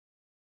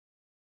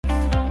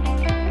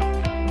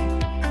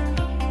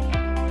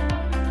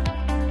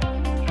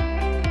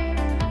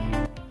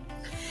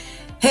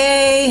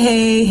Hey,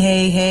 hey,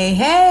 hey, hey,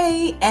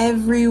 hey,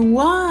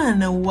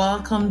 everyone.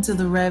 Welcome to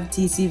the Rev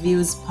TC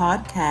Views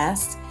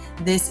podcast.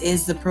 This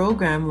is the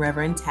program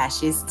Reverend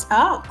Tashi's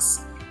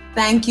Talks.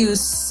 Thank you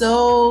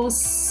so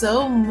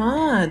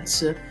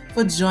much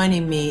for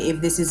joining me. If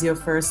this is your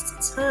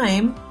first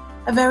time,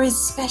 a very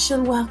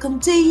special welcome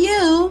to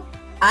you.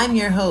 I'm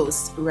your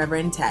host,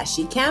 Reverend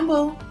Tashi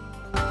Campbell.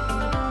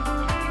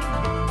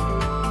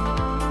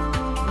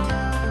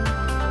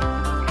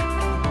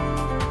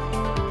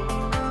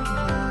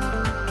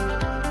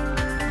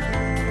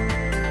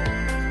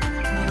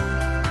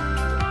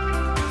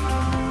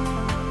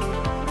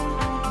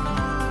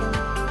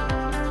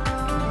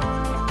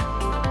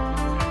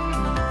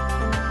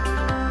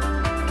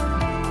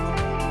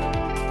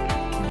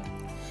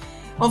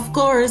 Of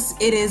course,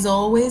 it is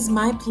always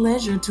my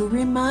pleasure to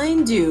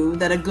remind you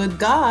that a good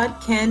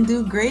God can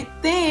do great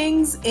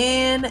things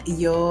in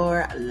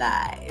your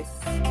life.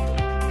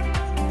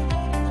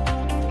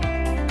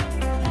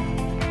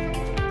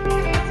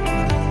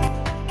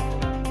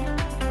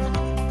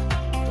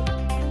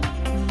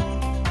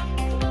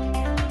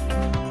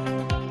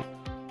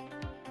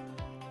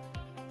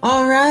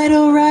 All right.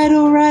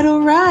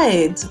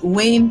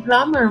 Wayne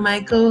Plummer, my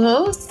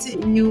co-host,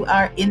 you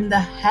are in the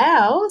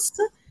house.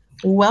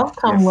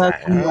 Welcome, Yes,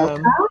 I welcome,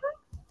 am.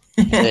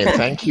 Hey, welcome.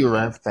 thank you,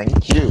 Rev.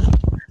 Thank you.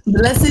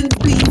 Blessings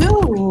to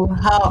you.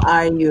 How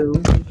are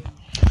you?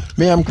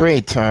 Me, I'm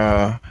great.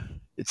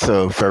 It's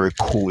a very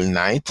cool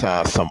night.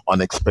 Some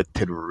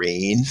unexpected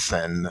rains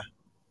and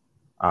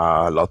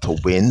a lot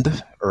of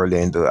wind early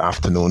in the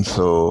afternoon.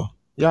 So,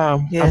 yeah,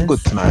 I'm good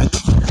Yes. tonight.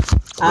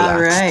 All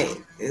Relaxed.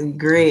 right.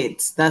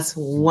 Great. That's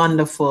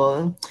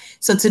wonderful.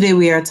 So today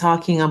we are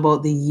talking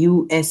about the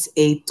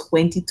USA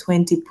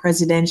 2020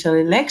 presidential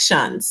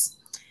elections.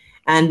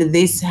 And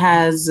this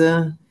has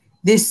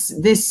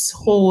this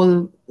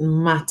whole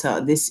matter,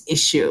 this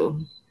issue,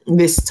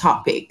 this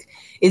topic,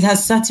 it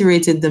has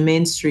saturated the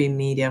mainstream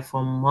media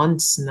for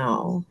months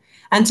now.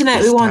 And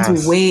tonight we Yes, want to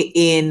Taz. weigh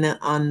in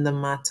on the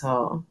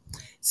matter.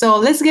 So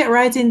let's get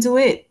right into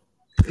it.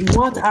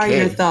 What are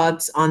your Okay.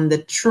 thoughts on the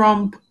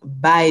Trump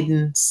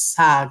Biden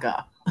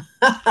saga?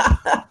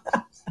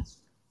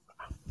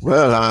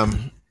 Well,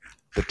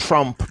 the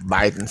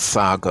Trump-Biden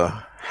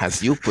saga,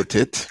 as you put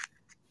it,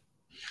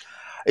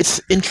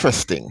 it's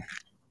interesting,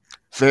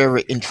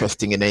 very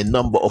interesting in a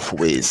number of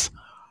ways.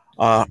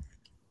 Uh,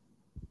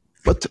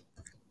 but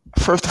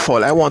first of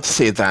all, I want to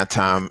say that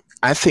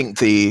I think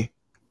the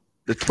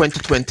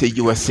 2020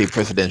 USA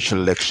presidential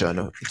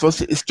election.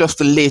 It's just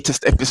the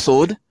latest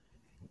episode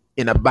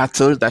in a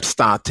battle that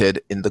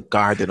started in the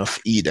Garden of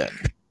Eden,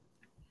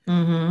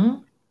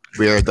 Mm-hmm.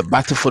 where the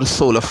battle for the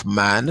soul of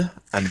man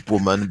and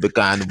woman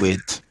began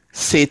with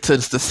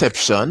Satan's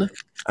deception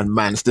and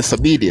man's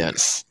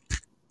disobedience.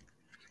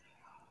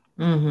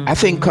 I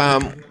think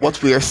Mm-hmm.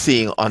 what we are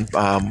seeing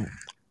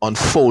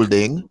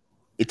unfolding,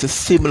 it is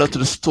similar to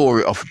the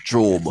story of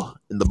Job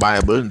in the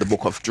Bible, in the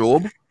book of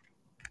Job,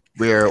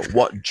 where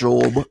what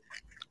Job,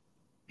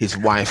 his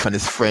wife, and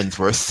his friends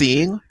were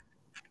seeing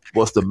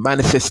was the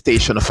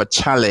manifestation of a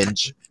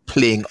challenge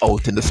playing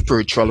out in the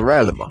spiritual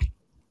realm.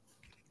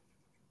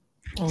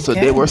 So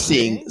they Okay. were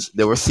seeing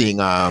they were seeing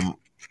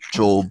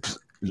Job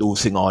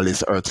losing all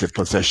his earthly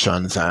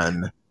possessions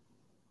and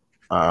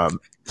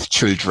his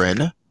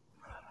children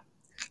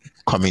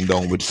coming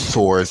down with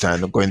swords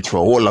and going through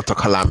a whole lot of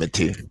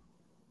calamity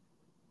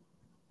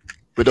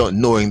without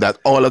knowing that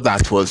all of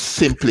that was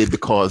simply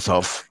because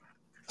of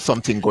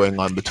something going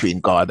on between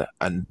God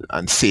and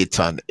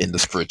Satan in the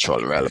spiritual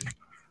realm.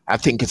 I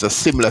think it's a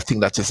similar thing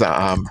that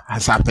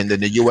has happened in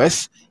the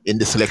US in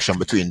this election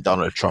between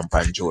Donald Trump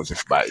and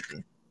Joseph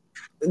Biden.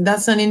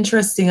 That's an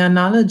interesting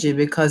analogy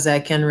because I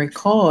can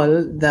recall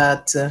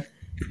that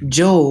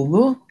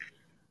Job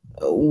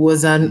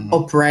was an Mhm.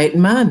 upright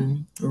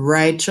man,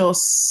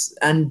 righteous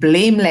and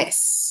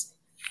blameless.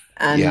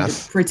 And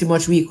Yes, pretty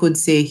much we could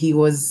say he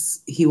was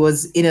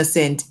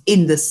innocent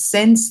in the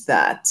sense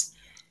that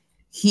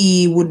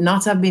he would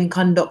not have been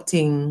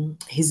conducting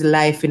his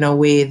life in a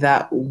way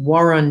that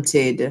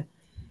warranted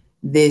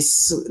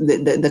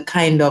the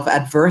kind of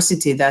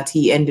adversity that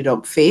he ended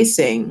up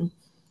facing.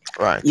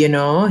 right,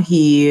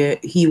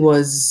 He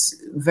was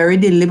very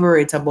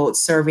deliberate about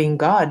serving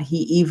God. He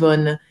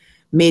even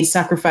made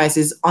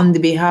sacrifices on the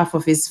behalf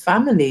of his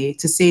family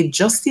to say,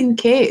 just in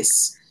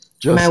case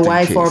my just in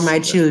wife or case. my Yeah.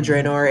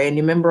 children or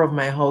any member of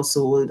my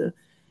household,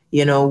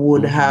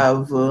 would Hmm.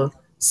 have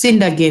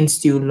sinned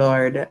against you,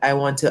 Lord, I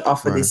want to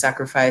offer this Right.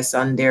 sacrifice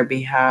on their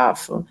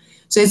behalf.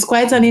 So it's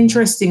quite an Hmm.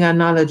 interesting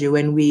analogy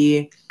when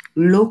we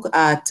look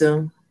at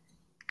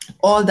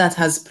all that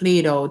has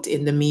played out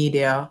in the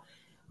media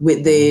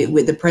with the Hmm.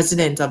 with the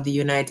president of the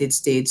United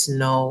States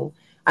now.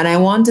 And I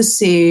want to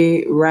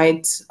say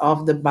right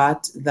off the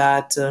bat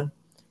that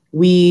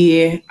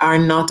we are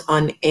not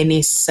on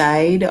any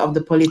side of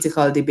the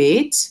political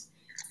debate.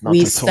 Not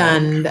We at all.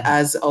 stand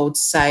as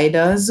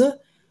outsiders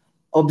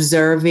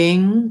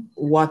observing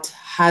what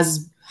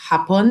has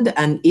happened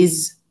and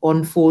is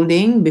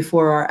unfolding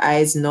before our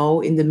eyes now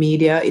in the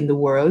media, in the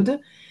world.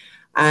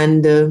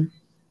 And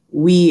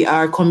we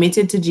are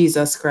committed to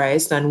Jesus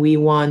Christ and we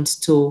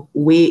want to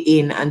weigh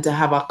in and to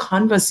have a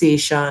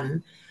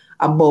conversation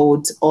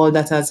about all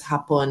that has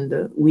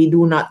happened. We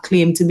do not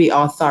claim to be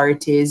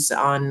authorities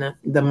on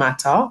the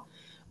matter,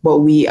 but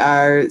we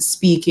are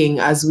speaking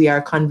as we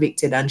are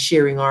convicted and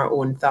sharing our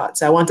own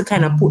thoughts. I want to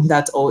kind of put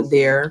that out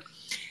there.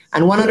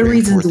 And Very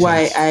important.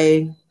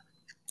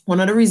 one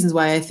of the reasons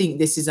why I think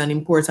this is an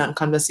important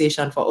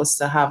conversation for us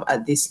to have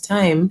at this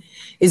time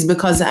is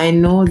because I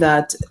know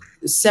that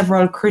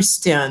several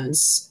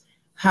Christians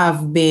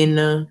have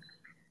been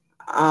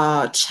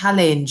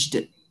challenged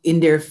in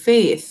their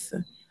faith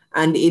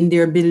and in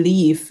their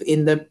belief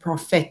in the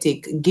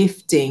prophetic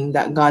gifting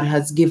that God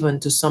has given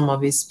to some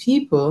of his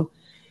people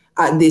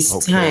at this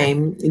Okay.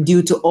 time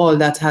due to all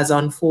that has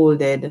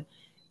unfolded.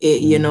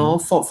 Hmm.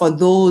 For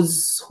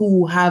those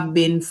who have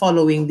been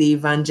following the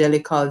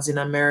evangelicals in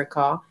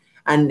America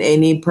and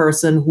any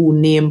person who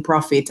name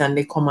prophet and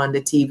they come on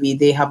the TV,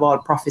 they have all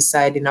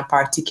prophesied in a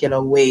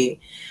particular way.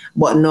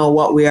 But now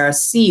what we are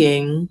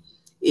seeing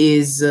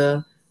is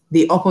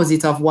the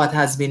opposite of what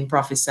has been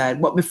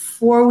prophesied. But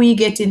before we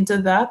get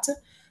into that,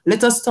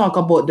 let us talk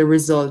about the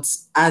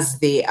results as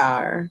they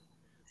are.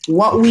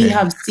 What we Okay.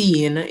 have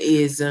seen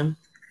is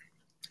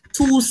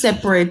two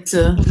separate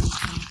uh,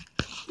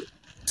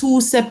 two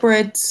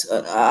separate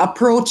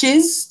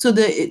approaches to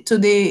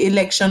the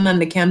election and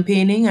the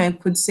campaigning, I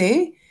could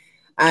say.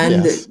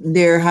 And Yes.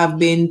 there have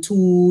been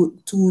two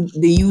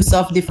the use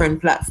of different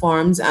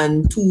platforms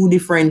and two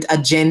different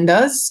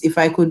agendas, if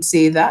I could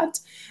say that,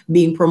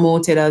 being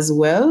promoted as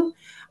well.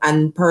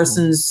 And Mhm.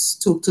 persons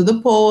took to the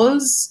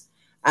polls,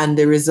 and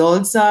the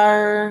results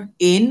are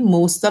in,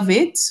 most of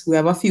it. We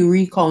have a few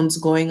recounts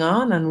going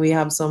on, and we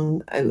have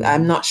some.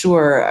 I'm Mhm. not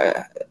sure.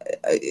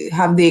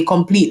 Have they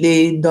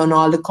completely done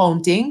all the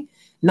counting?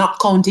 Not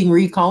counting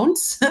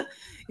recounts,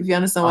 if you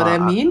understand what I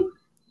Uh, mean.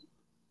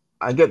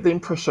 I get the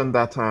impression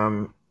that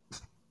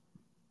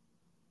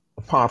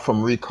apart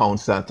from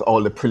recounts, that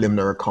all the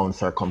preliminary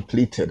counts are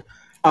completed,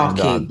 and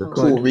Okay, the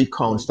two good.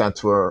 recounts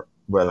that were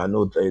well, I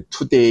know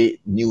today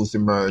news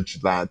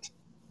emerged that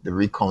the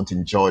recount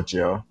in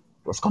Georgia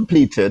was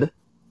completed,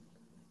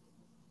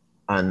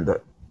 and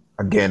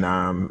again,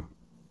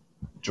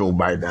 Joe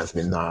Biden has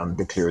been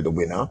declared the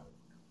winner.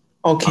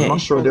 I'm not Okay.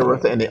 sure there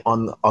were any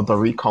other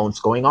recounts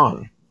going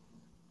on.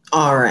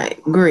 All right.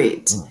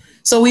 Great. Mm,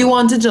 So we right,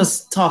 want to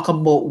just talk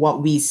about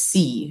what we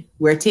see.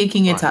 We're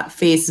taking it right. at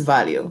face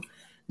value.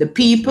 The Yes,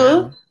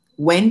 people ma'am.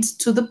 went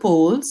to the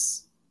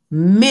polls.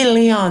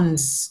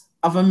 Millions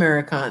of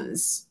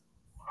Americans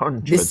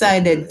Hundreds of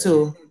decided millions.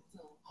 to,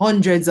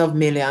 hundreds of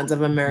millions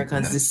of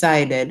Americans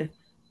decided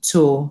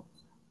to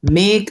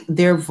make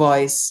their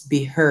voice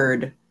be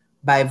heard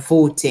by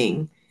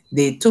voting.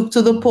 They took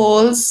to the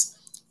polls,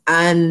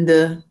 and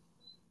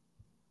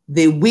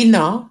the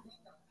winner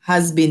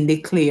has been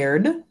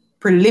declared.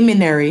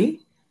 Preliminary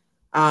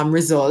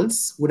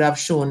results would have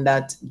shown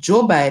that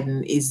Joe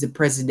Biden is the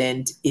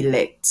president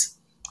elect.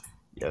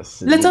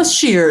 Yes, Let indeed. us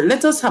share,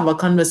 let us have a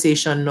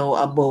conversation now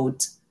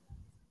about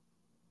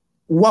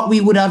what we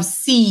would have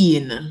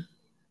seen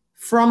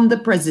from the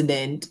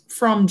president,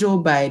 from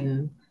Joe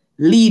Biden,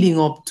 leading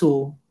up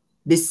to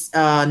this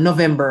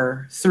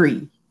November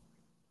 3.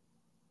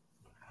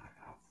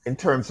 In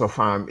terms of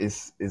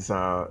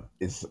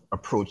his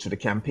approach to the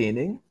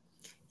campaigning.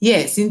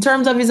 Yes, in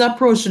terms of his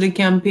approach to the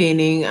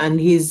campaigning and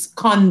his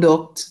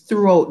conduct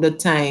throughout the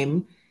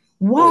time,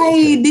 Oh, why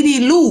okay. did he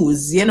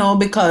lose?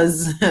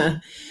 Because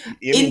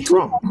You mean in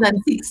Trump?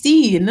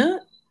 2016,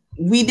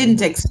 we didn't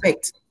Hmm.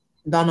 expect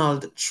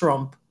Donald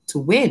Trump to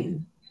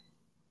win,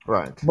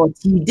 Right. but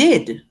he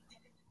did.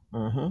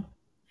 Hmm.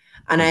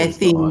 And I Against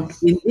the think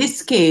odds. in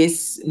this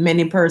case,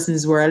 many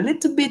persons were a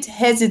little bit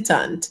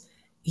hesitant.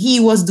 He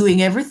was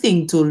doing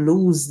everything to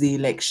lose the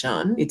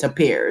election, it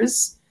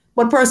appears,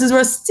 but persons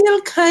were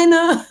still kind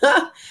of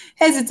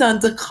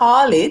hesitant to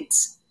call it,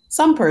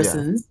 some Yeah.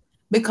 persons,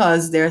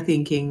 because they're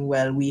thinking,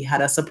 well, we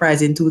had a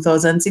surprise in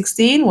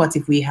 2016. What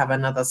if we have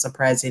another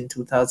surprise in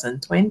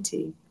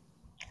 2020?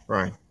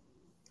 Right.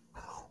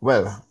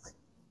 Well,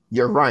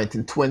 you're right.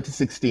 In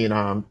 2016,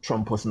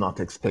 Trump was not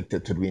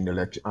expected to win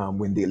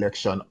the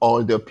election.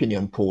 All the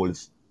opinion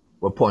polls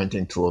were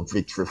pointing to a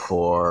victory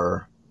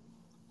for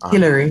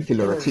Hillary.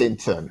 Hillary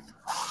Clinton.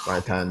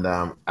 Right. And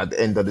at the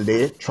end of the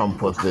day,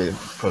 Trump was the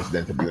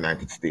president of the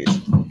United States.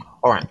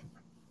 All right.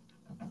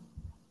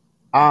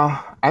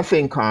 I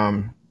think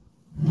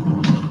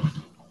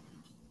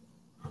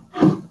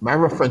my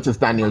reference is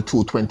Daniel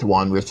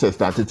 2:21, which says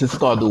that it is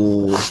God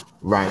who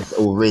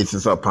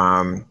raises up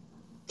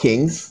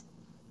kings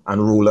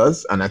and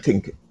rulers, and I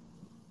think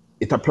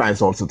it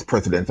applies also to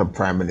presidents and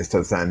prime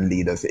ministers and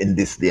leaders in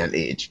this day and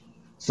age.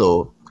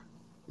 So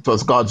it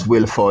was God's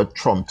will for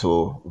Trump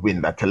to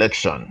win that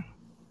election.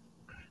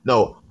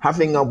 Now,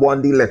 having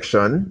won the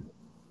election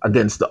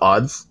against the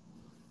odds,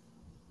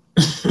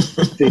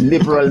 the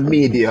liberal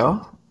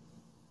media,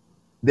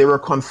 they were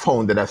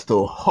confounded as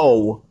to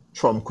how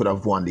Trump could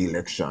have won the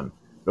election,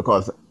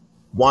 because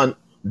one,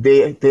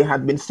 they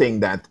had been saying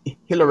that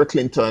Hillary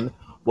Clinton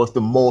was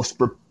the most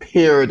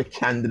prepared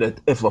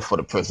candidate ever for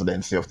the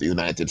presidency of the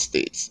United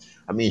States.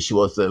 I mean, she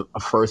was a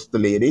first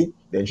lady.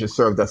 Then she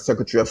served as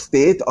Secretary of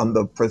State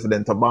under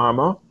President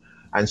Obama,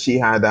 and she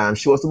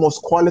was the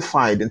most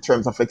qualified in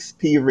terms of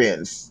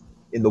experience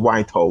in the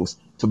White House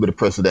to be the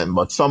president.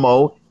 But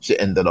somehow she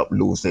ended up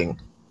losing.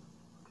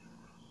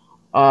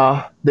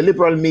 The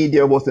liberal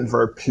media wasn't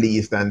very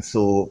pleased, and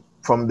so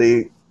from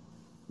the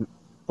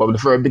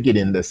very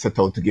beginning, they set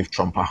out to give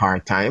Trump a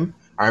hard time.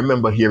 I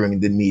remember hearing in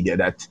the media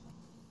that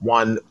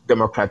one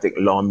Democratic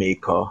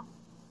lawmaker,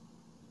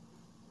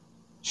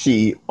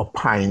 she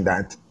opined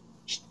that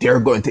they're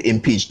going to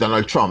impeach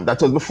Donald Trump.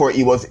 That was before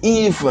he was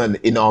even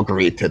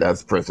inaugurated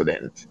as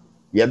president.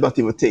 He had not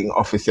even taken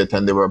office yet,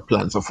 and there were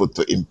plans afoot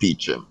to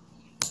impeach him.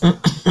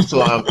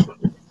 So,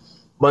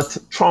 but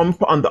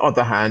Trump, on the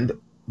other hand,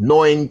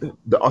 knowing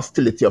the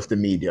hostility of the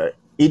media,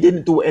 he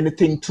didn't do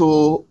anything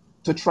to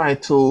try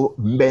to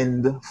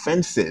mend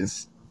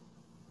fences.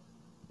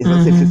 It's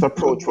as if his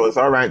approach was,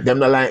 all right, them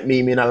not like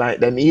me not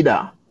like them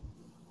either.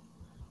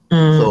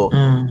 So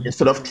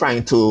instead of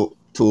trying to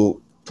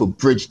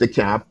bridge the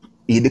gap,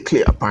 he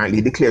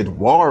declared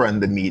war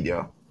on the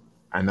media,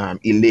 and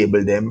he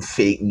labeled them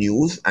fake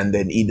news. And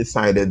then he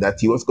decided that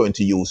he was going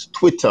to use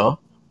Twitter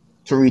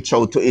to reach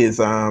out to his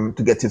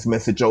to get his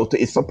message out to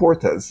his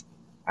supporters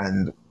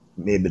and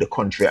maybe the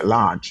country at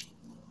large.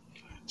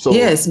 So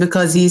Yes,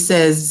 because he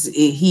says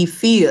he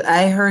feel.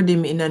 I heard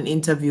him in an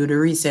interview, the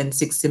recent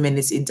 60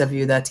 Minutes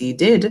interview that he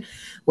did,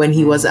 when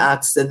he was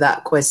asked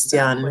that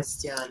question.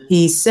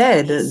 He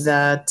said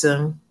that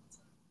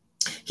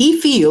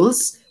he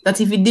feels that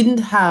if he didn't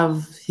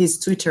have his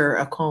Twitter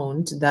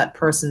account, that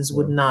persons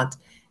would not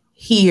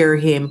hear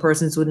him,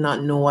 persons would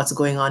not know what's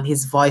going on,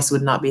 his voice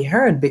would not be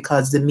heard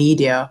because the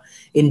media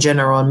in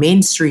general,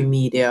 mainstream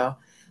media,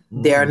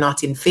 they are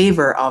not in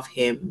favor of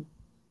him.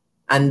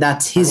 And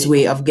that's his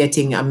way of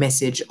getting a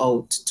message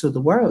out to the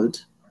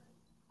world.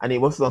 And he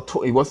was not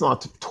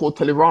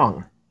totally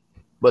wrong.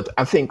 But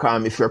I think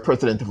if you're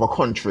president of a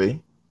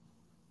country,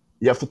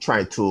 you have to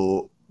try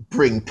to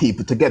bring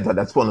people together.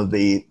 That's one of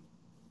the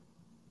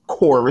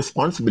core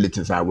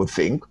responsibilities, I would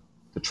think,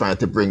 to try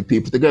to bring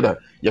people together.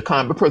 You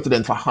can't be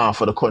president for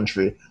half of the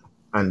country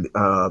and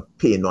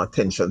pay no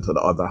attention to the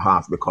other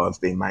half because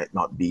they might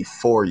not be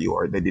for you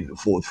or they didn't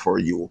vote for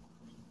you.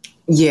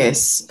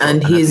 Yes, So, and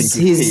and I think his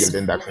he failed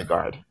in that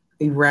regard.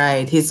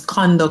 right, his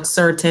conduct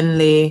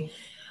certainly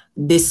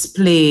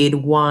displayed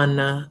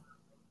one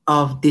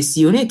of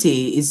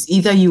disunity. Is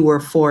either you were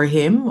for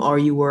him or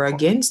you were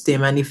against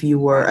him, and if you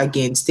were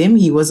against him,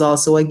 he was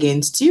also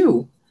against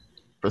you.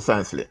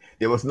 Precisely.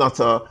 There was not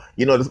a,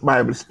 you know, the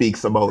Bible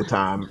speaks about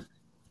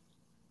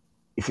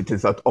if it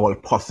is at all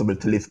possible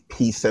to live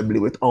peaceably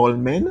with all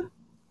men.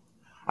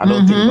 I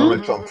don't think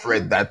Donald Trump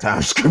read that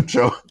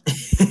scripture, or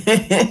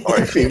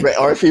if he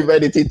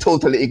read it, he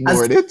totally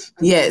ignored it.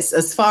 Yes,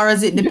 as far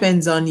as it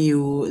depends on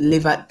you,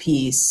 live at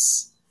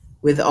peace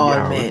with all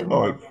Yeah, with men.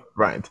 all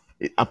right.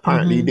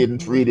 Apparently, he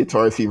didn't read it,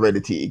 or if he read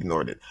it, he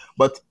ignored it.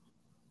 But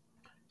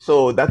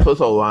so that was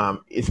how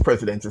his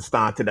presidency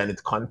started, and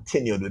it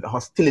continued with the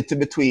hostility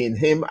between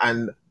him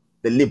and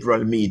the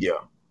liberal media.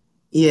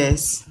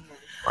 Yes.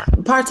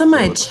 Right. Part of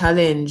my So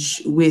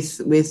challenge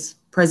with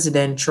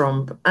President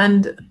Trump,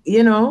 and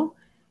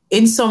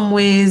in some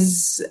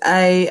ways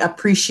I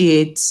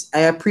appreciated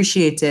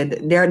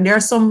there are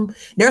some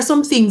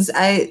things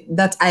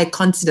I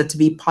consider to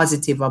be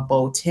positive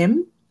about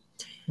him.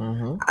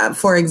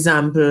 For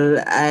example,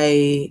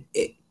 I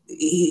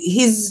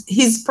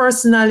his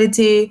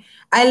personality.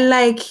 I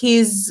like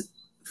his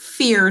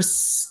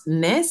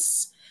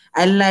fierceness.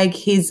 I like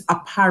his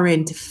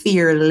apparent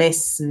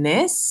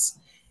fearlessness.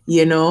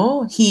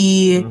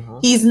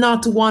 He's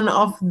not one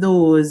of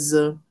those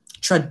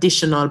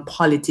traditional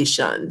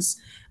politicians,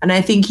 and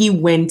I think he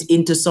went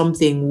into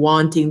something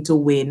wanting to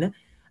win,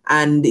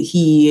 and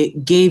he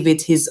gave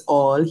it his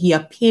all. He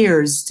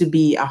appears to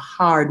be a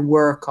hard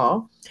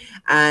worker,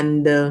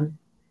 and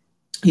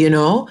you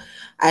know,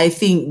 I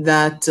think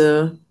that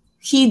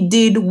he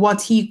did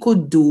what he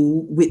could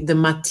do with the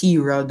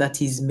material that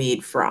he's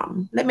made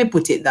from. Let me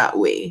put it that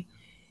way.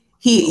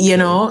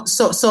 okay.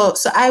 So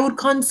I would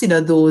consider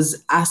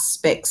those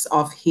aspects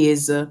of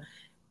his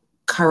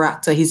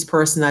character, his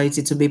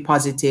personality to be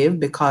positive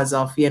because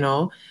of,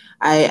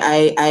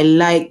 I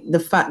like the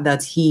fact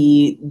that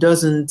he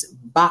doesn't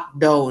back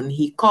down.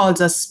 He calls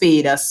a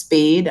spade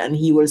and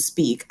he will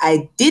speak.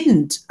 I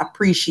didn't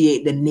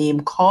appreciate the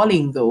name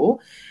calling though.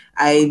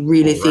 I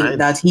really All think right.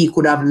 that he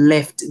could have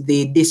left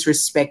the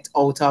disrespect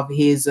out of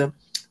his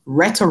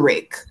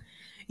rhetoric,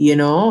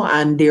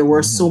 and there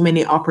were so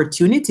many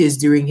opportunities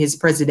during his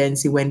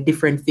presidency when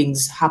different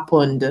things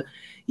happened,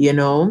 you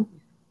know,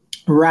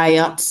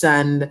 riots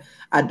and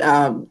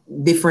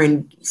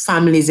different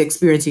families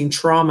experiencing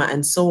trauma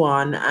and so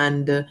on.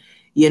 And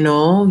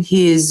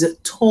his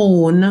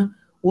tone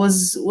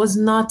was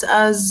not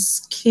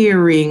as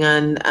caring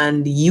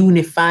and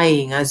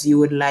unifying as you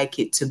would like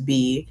it to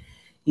be.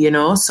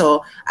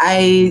 So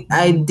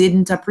I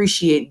didn't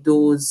appreciate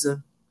those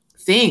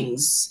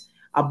things.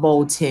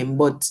 about him,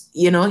 but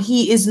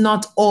he is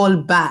not all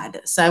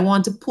bad. So I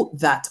want to put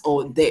that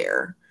out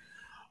there.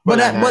 Well, But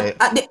and but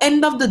at the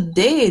end of the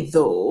day,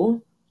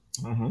 though,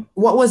 mhm.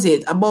 what was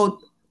it? About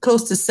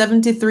close to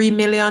 73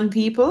 million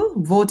people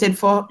voted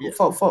Yeah,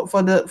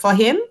 for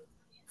him yeah,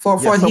 for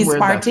his somewhere in that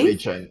party.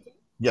 region.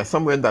 Yeah,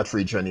 somewhere in that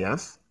region.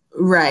 Yes.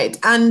 Right.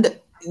 And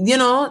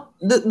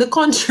the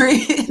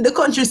country the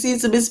country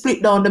seems to be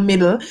split down the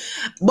middle.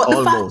 But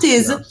the fact Almost.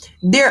 is Yeah.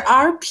 there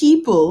are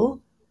people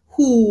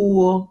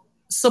who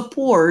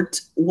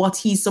support what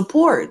he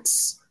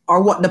supports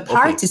or what the Okay.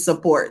 party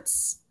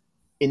supports.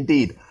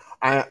 Indeed,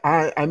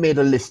 I made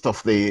a list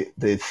of the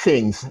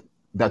things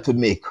that would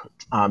make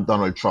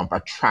Donald Trump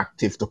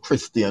attractive to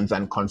Christians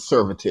and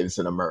conservatives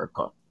in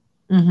America.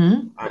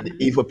 Mm-hmm. And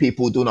even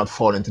people who do not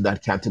fall into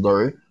that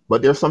category,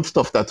 but there's some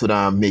stuff that would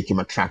make him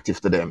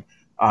attractive to them.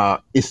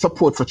 His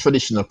support for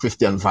traditional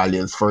Christian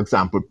values, for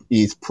example,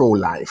 is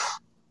pro-life.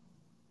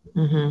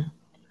 Mm-hmm.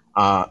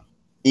 Uh,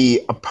 he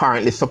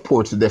apparently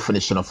supports the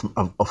definition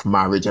of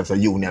marriage as a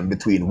union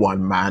between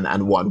one man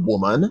and one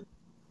woman.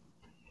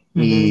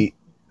 Mm-hmm. He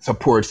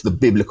supports the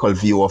biblical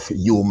view of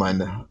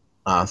human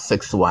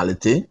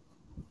sexuality.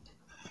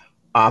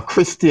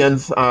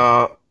 Christians,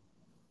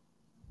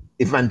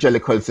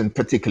 evangelicals in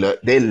particular,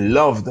 they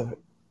loved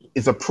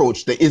his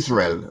approach to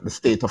Israel, the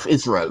state of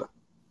Israel,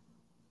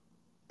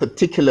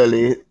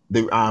 particularly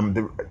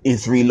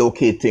is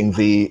relocating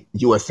the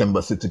U.S.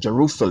 embassy to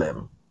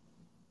Jerusalem.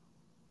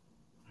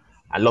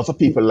 A lot of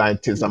people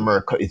liked his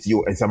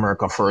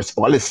America First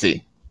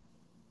policy,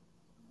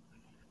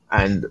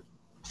 and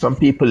some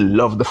people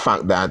love the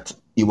fact that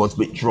he was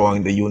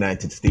withdrawing the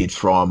United States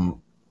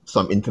from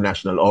some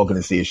international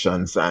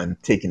organizations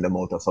and taking them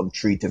out of some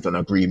treaties and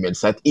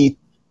agreements that he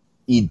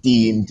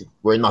deemed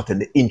were not in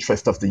the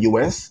interest of the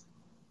US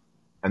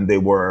and they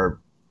were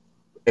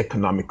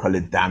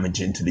economically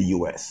damaging to the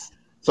US.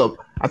 So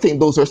I think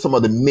those are some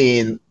of the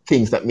main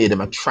things that made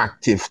him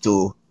attractive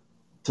to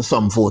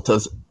some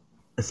voters,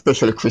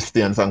 especially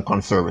Christians and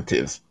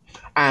conservatives.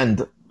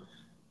 And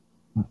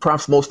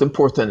perhaps most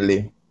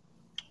importantly,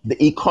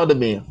 the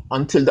economy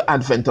until the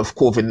advent of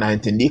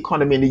COVID-19, the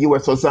economy in the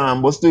US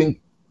was doing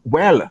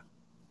well.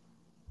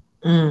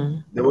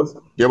 Mm.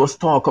 There was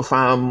talk of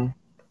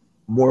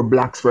more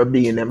blacks were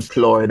being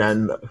employed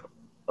and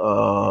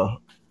uh,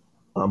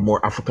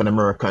 more African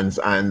Americans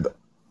and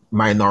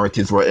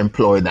minorities were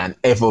employed than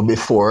ever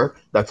before.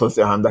 That was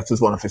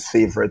one of his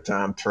favorite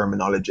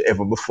terminology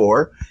ever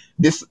before.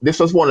 This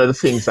was one of the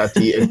things that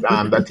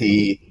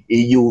he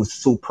used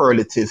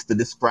superlatives to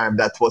describe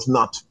that was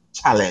not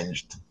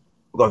challenged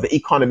because the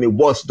economy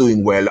was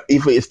doing well.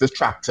 Even its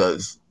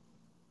detractors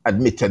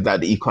admitted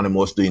that the economy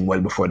was doing well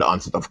before the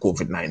onset of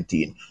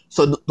COVID-19.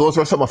 So those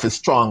were some of his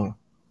strong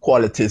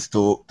qualities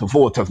to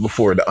voters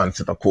before the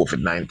onset of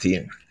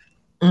COVID-19.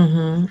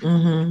 Mm-hmm.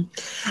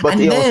 Mm-hmm. But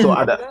he And also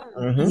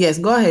then, had yes,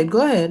 go ahead,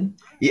 go ahead.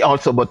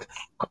 but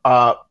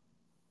uh,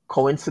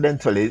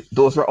 coincidentally,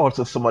 those were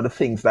also some of the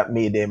things that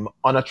made him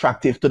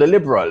unattractive to the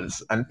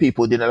liberals, and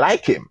people didn't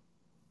like him.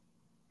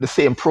 The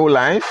same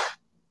pro-life,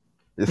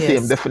 the same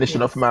Yes.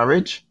 definition of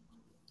marriage,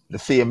 the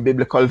same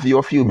biblical view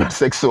of human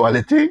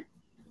sexuality,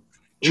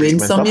 Win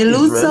treatment some, of you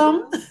lose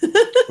Israel,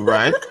 some.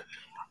 right?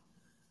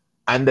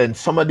 And then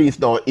some of these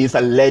now is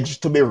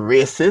alleged to be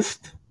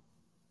racist,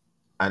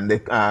 and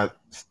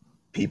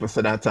people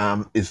say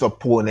that his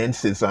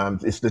opponents,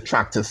 his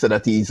detractors, say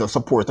that he's a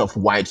supporter of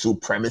white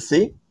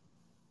supremacy.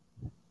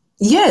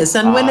 Yes,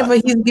 and Uh, whenever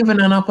he's given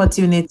an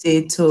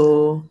opportunity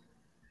to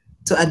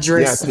yeah,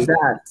 address that, it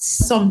doesn't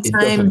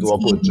sometimes do a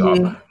good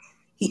job.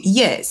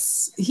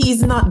 yes,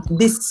 he's not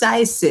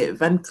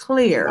decisive and Not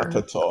clear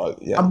at all.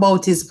 Yeah,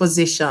 about his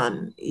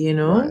position.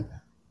 right.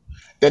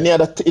 Then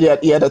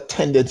he had a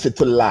tendency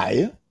to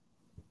lie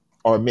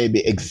or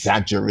maybe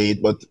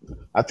exaggerate, but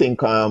I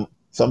think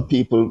some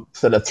people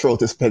said that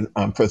throughout his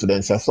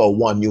presidency, I saw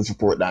one news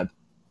report that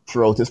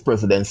throughout his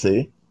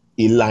presidency,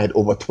 he lied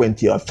over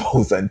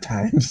 20,000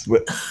 times.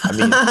 I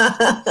mean,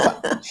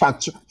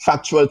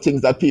 factual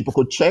things that people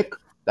could check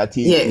that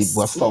he was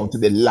Yes. found to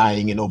be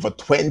lying in over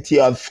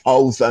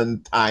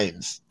 20,000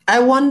 times. I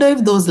wonder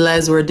if those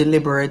lies were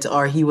deliberate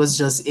or he was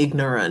just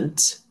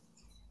ignorant.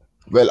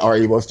 Well, or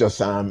he was just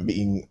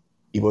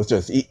he was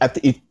just, he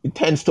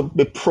tends to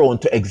be prone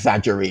to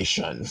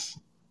exaggerations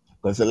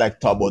because they like to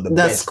talk about the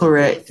That's best, the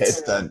correct.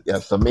 greatest, and yeah,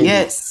 so maybe,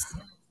 Yes.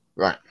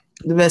 right.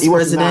 The He best was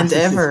president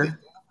narcissistic, ever.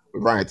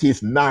 right?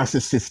 He's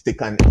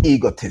narcissistic and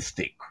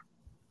egotistic.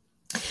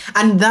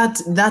 And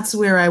that's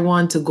where I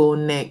want to go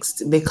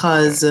next Okay.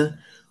 because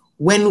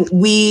when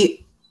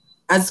we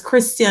as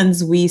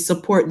Christians we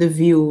support the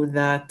view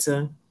that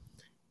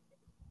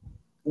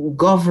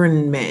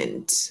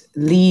government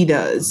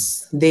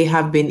leaders they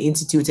have been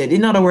instituted.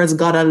 In other words,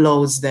 God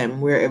allows them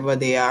wherever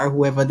they are,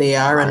 whoever they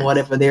are, and Right.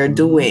 whatever they're Mm-hmm.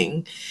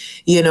 doing,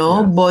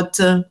 Yes. but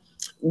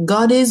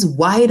God is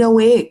wide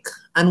awake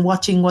and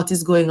watching what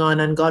is going on,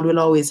 and God will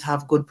always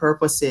have good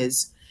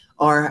purposes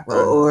or Right.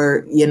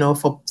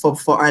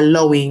 for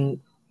allowing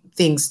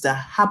things to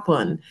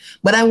happen.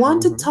 But I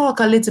want to Mm-hmm. talk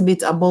a little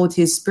bit about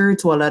his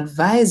spiritual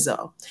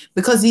advisor,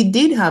 because he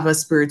did have a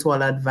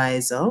spiritual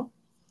advisor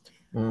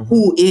Mm-hmm.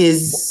 who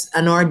is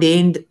an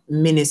ordained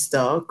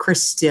minister,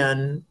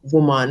 Christian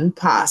woman,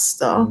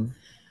 pastor. Mm-hmm.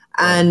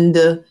 Right. And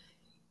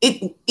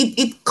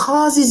it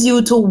causes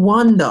you to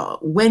wonder,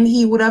 when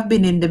he would have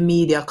been in the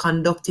media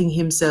conducting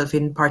himself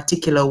in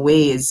particular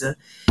ways,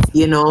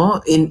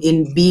 in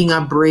being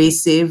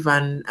abrasive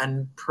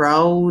and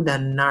proud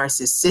and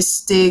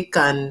narcissistic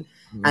and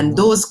Mm-hmm.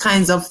 those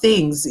kinds of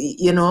things.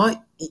 You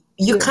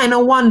Yeah. kind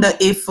of wonder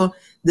if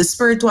the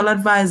spiritual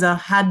advisor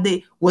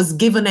was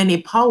given any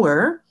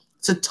power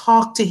to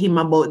talk to him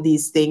about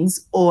these things,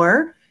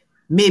 or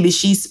maybe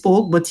she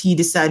spoke but he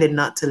decided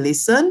not to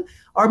listen,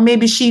 or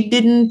maybe she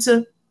didn't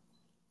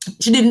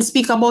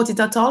speak about it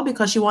at all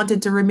because she wanted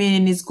to remain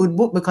in his good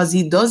book, because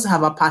he does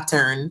have a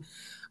pattern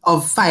of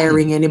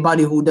firing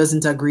anybody who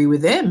doesn't agree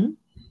with him.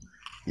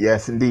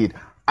 Yes, indeed.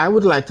 I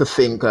would like to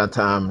think that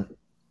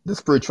the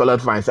spiritual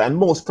advisor and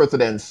most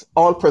presidents,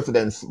 all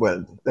presidents,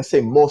 well, let's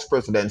say most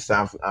presidents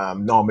have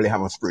normally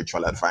have a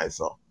spiritual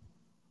advisor.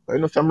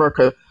 But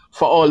America,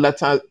 for all that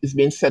is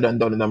being said and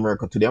done in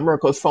America today,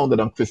 America is founded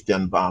on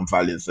Christian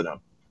values,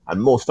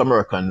 and most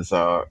Americans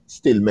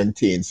still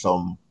maintain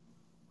some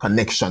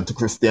connection to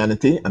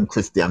Christianity and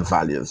Christian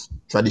values,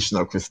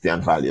 traditional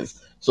Christian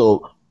values.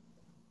 So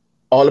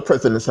all the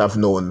presidents have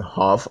known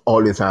have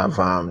always have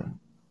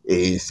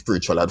a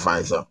spiritual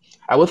advisor.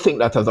 I would think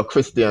that as a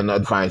Christian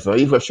advisor,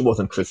 even if she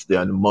wasn't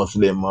Christian,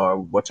 Muslim, or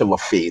whatever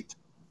faith,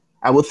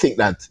 I would think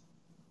that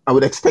I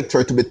would expect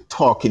her to be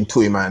talking to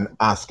him and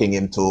asking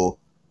him to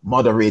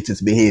moderate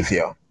his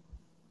behavior,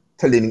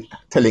 telling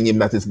him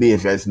that his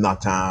behavior is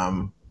not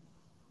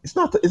it's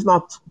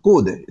not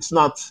good. It's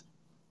not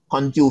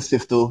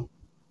conducive to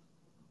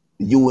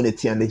the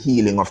unity and the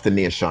healing of the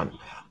nation.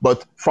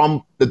 But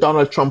from the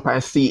Donald Trump I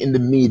see in the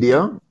media,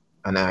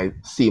 and I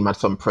see him at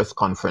some press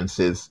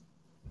conferences,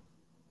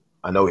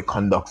 and how he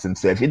conducts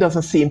himself, he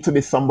doesn't seem to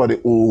be somebody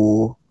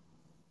who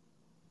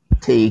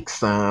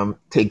takes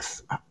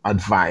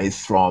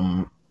advice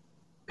from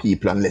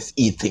people unless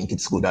he think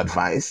it's good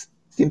advice.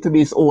 Seem to be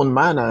his own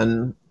man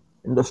and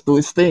just do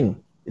his thing.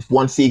 If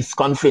once he's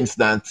convinced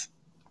that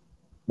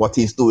what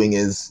he's doing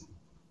is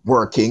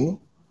working,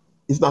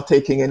 he's not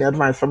taking any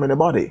advice from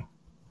anybody.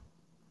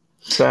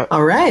 So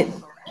All right.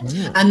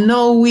 mm, And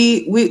now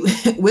we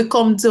we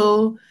come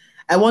to,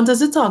 I want us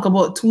to talk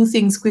about two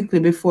things quickly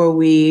before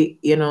we,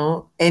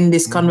 end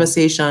this mhm,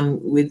 conversation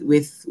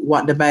with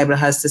what the Bible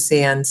has to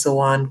say and so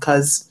on.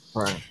 Because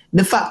right.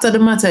 the fact of the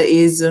matter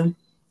is,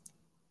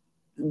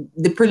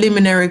 the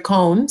preliminary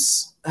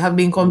counts have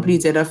been Mm,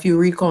 completed. A few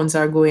recounts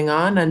are going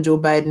on, and Joe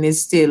Biden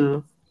is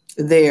still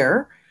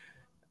there,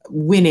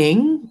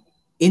 winning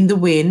in the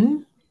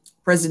win,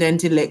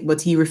 president elect,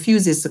 but he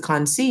refuses to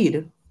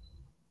concede.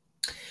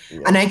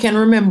 And I yes. can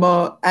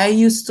remember I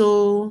used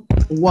to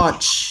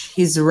watch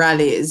his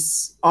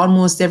rallies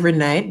almost every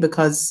night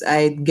because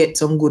I get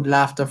some good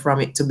laughter from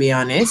it, to be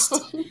honest.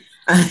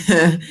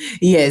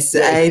 Yes,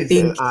 Yeah, I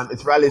think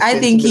its rallies I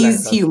tend to think be like he's a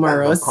stand-up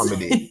humorous.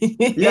 comedy.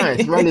 Yeah,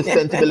 its rallies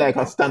tend to be like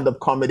a stand-up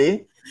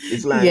comedy.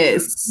 It's like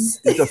Yes.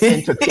 it's just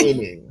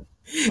entertaining.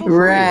 No, for real.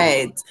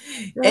 Right.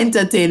 Yeah.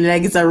 Entertaining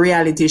like it's a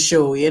reality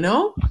show.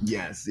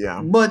 Yes.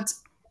 Yeah. But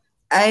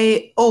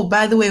oh,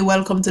 by the way,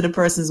 welcome to the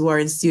persons who are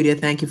in studio.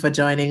 Thank you for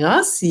joining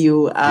us.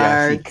 You Yeah. I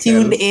are see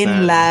tuned Kels in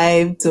and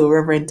live to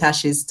Reverend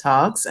Tashi's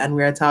Talks, and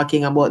we are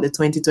talking about the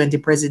 2020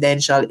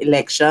 presidential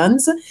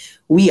elections.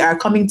 We are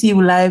coming to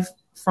you live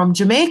from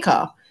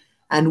Jamaica,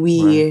 and right.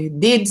 we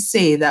did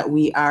say that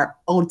we are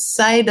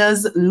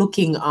outsiders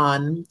looking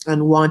on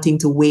and wanting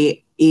to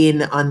weigh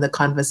in on the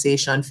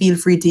conversation. Feel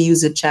free to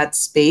use the chat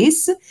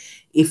space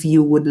if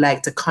you would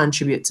like to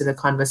contribute to the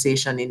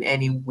conversation in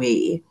any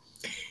way.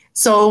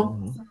 So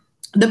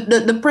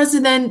Mhm. the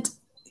president,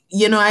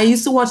 I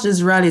used to watch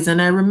his rallies,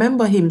 and I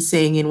remember him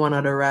saying in one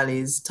of the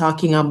rallies,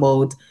 talking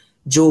about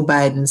Joe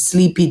Biden,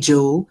 Sleepy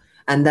Joe,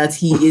 and that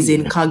he is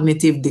in Yeah.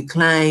 cognitive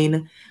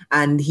decline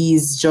and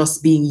he's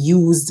just being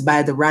used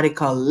by the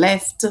radical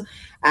left.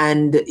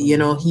 And,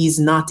 Mhm. he's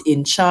not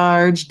in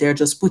charge. They're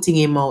just putting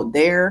him out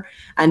there.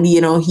 And,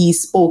 he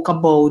spoke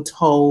about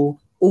how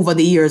over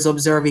the years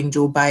observing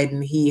Joe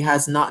Biden, he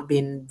has not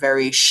been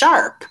very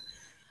sharp.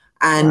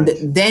 And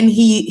Right. then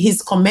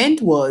his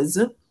comment was,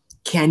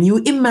 "Can you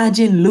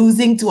imagine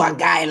losing to a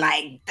guy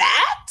like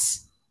that?"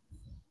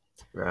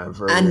 Very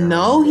And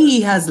now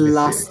he has dismissive.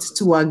 lost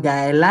to a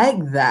guy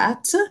like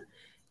that.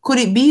 Could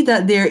it be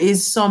that there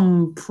is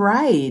some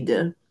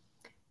pride,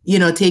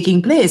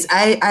 taking place?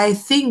 I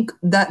think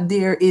that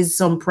there is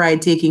some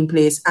pride taking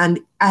place. And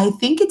I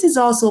think it is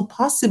also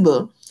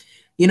possible.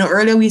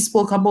 Earlier we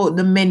spoke about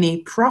the many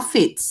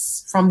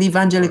prophets from the Right.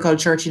 evangelical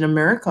church in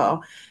America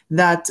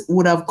that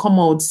would have come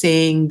out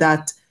saying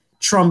that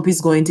Trump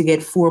is going to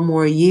get 4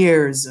 more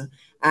years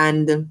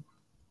and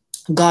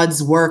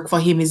God's work for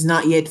him is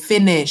not yet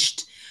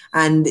finished.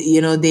 And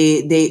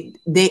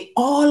they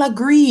all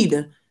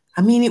agreed.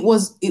 I mean,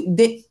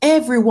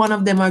 every one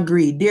of them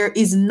agreed. There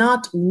is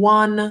not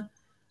one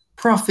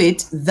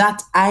prophet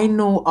that I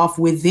know of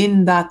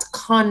within that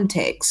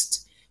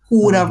context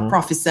who would have Mm-hmm.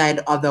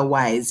 prophesied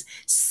otherwise.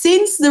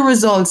 Since the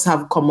results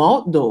have come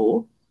out,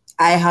 though,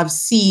 I have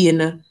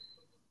seen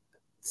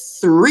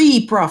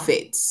three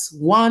prophets,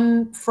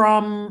 one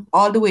from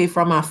all the way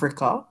from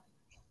Africa.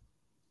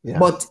 Yeah.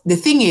 But the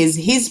thing is,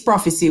 his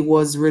prophecy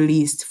was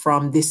released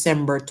from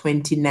December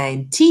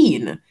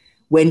 2019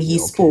 when he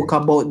Yeah. spoke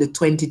Okay. about the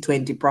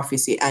 2020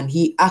 prophecy. And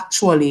he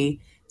actually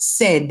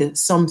said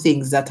some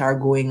things that are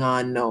going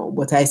on now.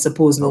 But I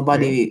suppose Okay.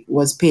 nobody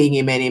was paying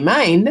him any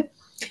mind.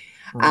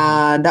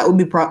 Mm-hmm. That would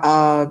be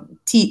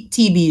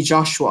TB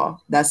Joshua.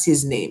 That's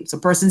his name. So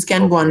persons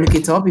can go and Okay.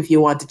 look it up if you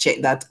want to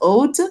check that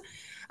out.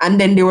 And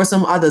then there were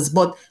some others.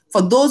 But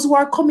for those who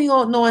are coming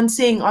out now and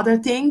saying other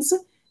things,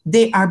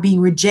 they are being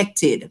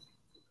rejected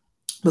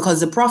because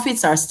the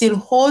prophets are still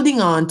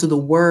holding on to the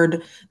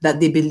word that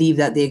they believe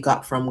that they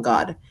got from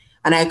God.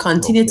 And I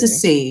continue to Okay.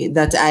 say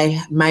that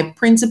my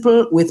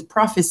principle with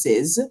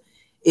prophecies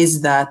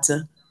is that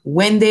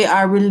when they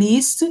are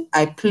released,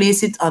 I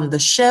place it on the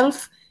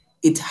shelf.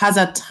 It has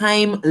a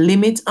time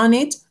limit on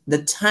it.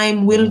 The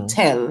time will Mm-hmm.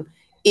 tell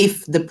if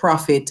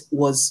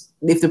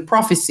if the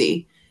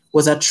prophecy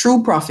was a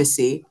true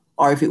prophecy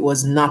or if it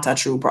was not a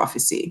true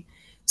prophecy.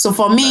 So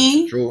for That's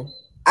me, true.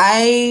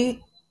 I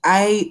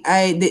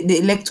the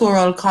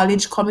electoral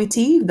college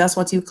committee, that's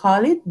what you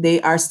call it,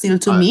 they are still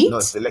to No, meet.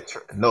 it's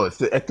no, it's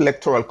the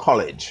electoral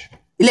college.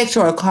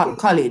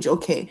 College,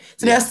 okay.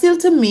 So they are Yeah. still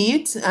to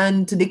meet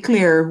and to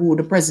declare who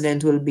the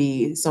president will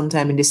be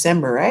sometime in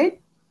December, right?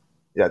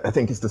 Yeah, I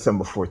think it's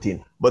December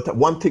 14th. But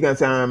one thing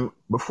as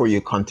before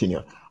you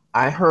continue,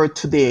 I heard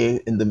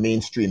today in the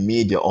mainstream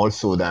media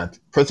also that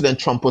President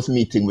Trump was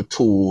meeting with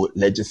two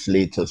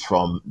legislators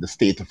from the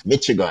state of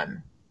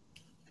Michigan,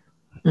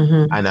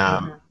 Mm-hmm. and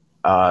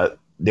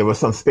there was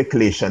some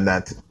speculation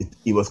that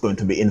he was going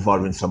to be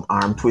involved in some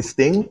arm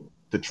twisting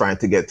to try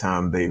to get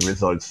the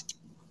results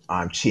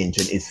changed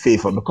in his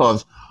favor.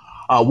 Because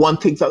one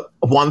thing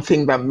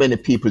that many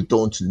people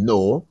don't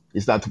know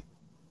is that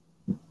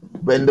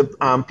when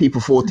the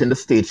people vote in the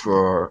states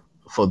for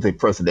the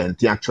president,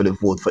 they actually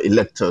vote for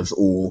electors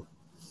who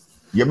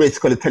you're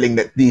basically telling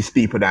that these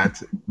people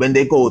that when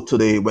they go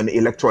to when the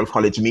electoral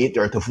college meet,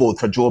 they're to vote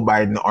for Joe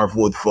Biden or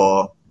vote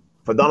for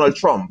Donald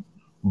Trump.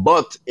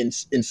 But in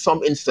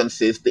some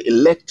instances, the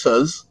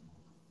electors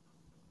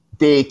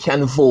they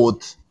can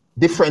vote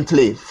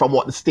differently from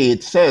what the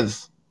state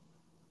says.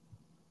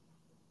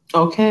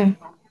 Okay.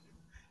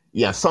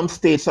 Yeah, some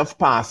states have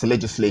passed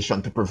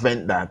legislation to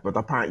prevent that, but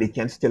apparently it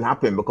can still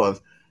happen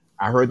because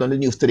I heard on the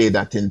news today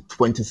that in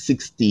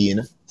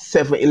 2016,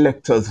 seven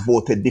electors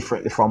voted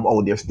differently from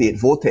how their state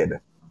voted.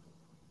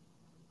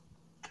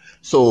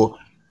 So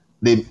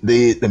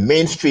the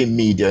mainstream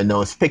media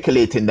now is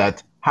speculating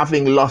that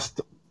having lost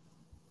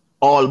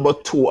all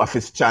but two of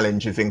his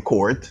challenges in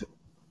court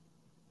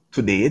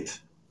to date,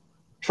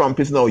 Trump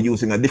is now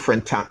using a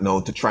different tack now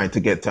to try to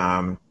get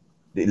the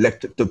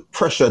elected to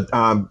pressure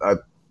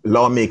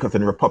lawmakers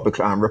in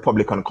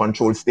Republican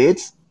controlled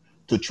states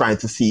to try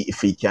to see if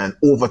he can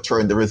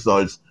overturn the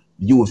results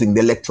using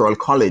the electoral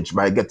college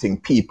by getting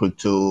people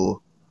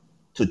to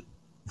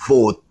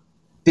vote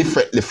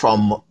differently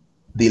from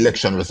the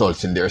election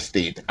results in their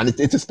state. And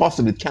it is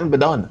possible, it can be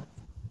done.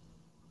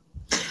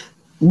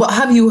 But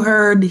have you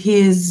heard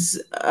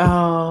his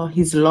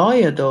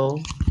lawyer though?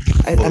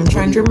 I'm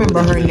trying to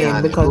remember her name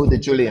Rudy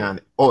Giuliani.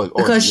 Or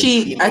because the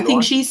she I female think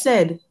one?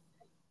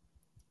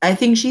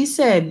 she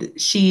said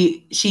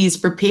she's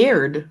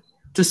prepared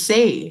to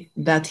say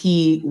that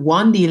he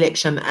won the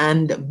election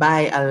and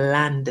by a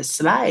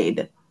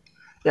landslide.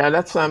 Yeah,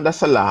 that's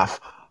a laugh.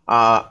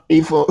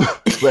 Even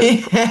well,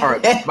 all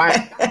right.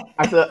 My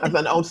as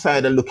an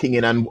outsider looking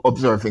in and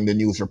observing the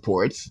news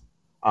reports,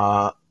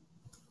 uh,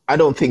 I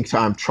don't think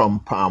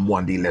Trump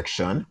won the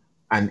election,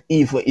 and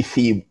even if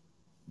he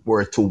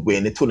were to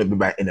win, it wouldn't be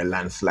by in a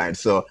landslide.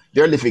 So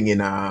they're living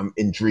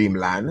in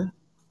dreamland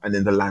and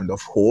in the land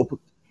of hope.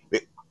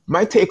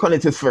 My take on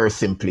it is very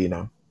simple, you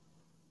know.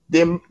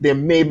 There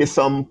may be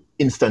some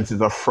instances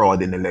of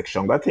fraud in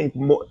election, but I think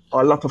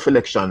a lot of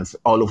elections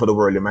all over the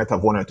world, you might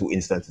have one or two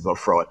instances of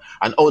fraud.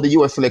 And how the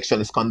US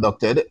election is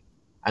conducted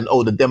and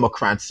how the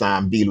Democrats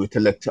deal with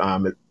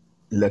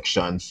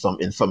elections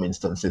in some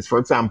instances. For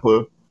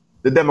example,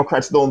 the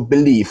Democrats don't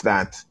believe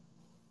that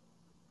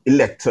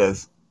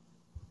electors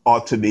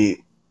ought to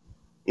be,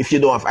 if you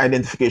don't have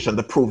identification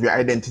to prove your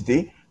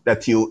identity,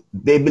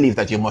 they believe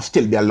that you must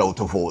still be allowed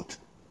to vote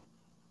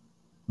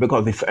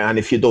because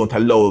if you don't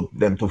allow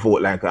them to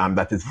vote, like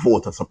that is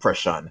voter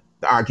suppression.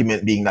 The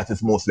argument being that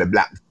it's mostly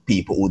black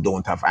people who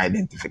don't have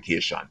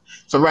identification.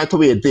 So right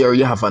away there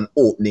you have an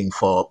opening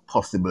for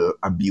possible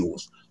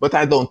abuse. But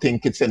I don't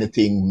think it's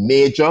anything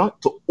major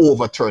to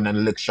overturn an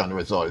election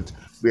result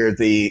where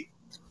the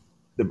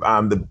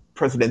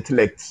president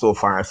elect so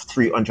far has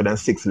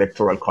 306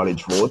 electoral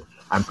college vote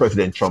and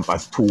President Trump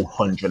has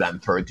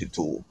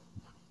 232.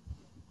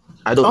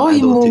 Oh, I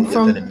don't think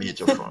there's any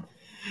major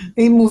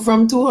he moved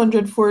from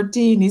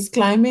 214. He's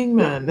climbing,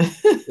 yeah, man.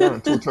 yeah,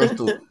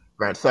 232.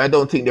 right. So I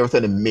don't think there was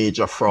any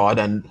major fraud,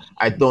 and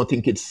I don't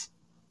think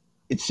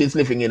she's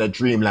living in a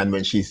dreamland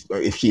when she's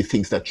if she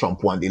thinks that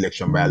Trump won the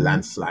election by a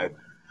landslide.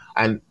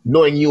 And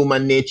knowing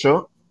human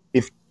nature,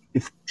 if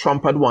if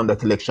Trump had won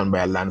that election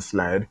by a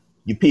landslide,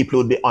 you people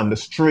would be on the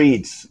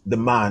streets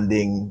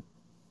demanding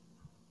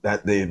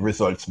that the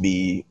results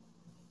be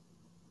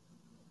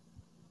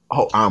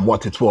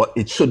what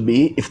it should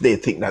be if they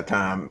think that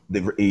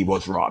he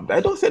was robbed. I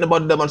don't see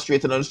anybody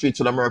demonstrating on the streets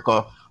of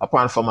America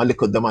apart from a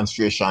little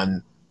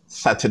demonstration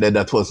Saturday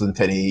that wasn't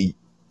any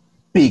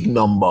big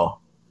number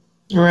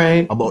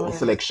Right. about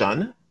this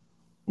election.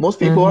 Most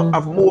people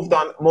have moved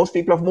on. Most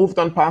people have moved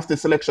on past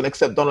this election,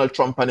 except Donald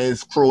Trump and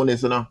his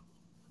cronies.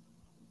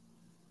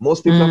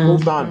 Most people have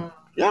moved on.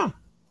 Yeah,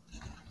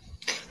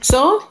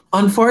 So,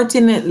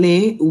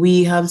 unfortunately,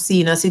 we have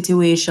seen a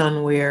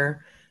situation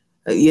where,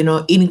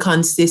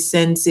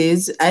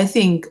 inconsistencies. I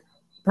think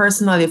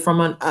personally,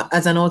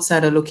 as an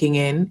outsider looking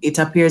in, it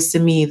appears to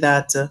me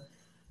that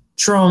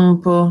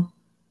Trump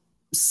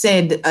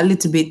said a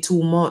little bit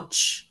too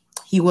much.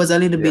 He was a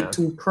little bit yes,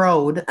 too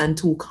proud and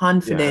too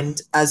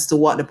confident yes. as to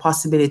what the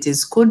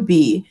possibilities could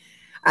be.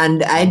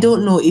 And I don't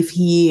Hmm. know if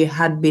he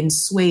had been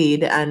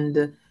swayed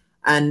and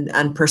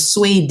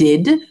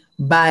persuaded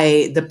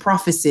by the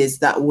prophecies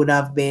that would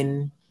have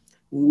been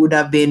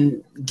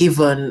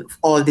given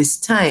all this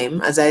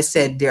time. As I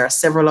said, there are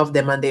several of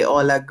them and they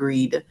all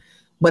agreed.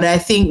 But I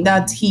think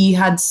that he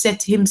had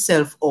set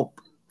himself up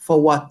for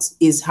what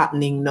is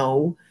happening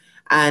now.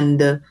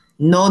 And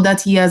now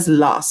that he has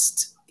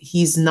lost,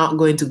 he's not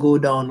going to go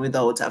down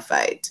without a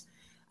fight.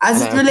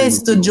 As And it I agree relates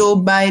with to you. Joe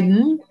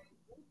Biden,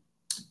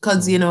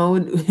 because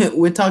Mhm.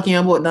 we're talking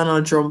about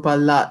Donald Trump a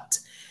lot,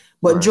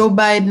 but Right. Joe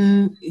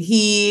Biden,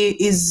 he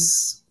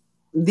is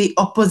the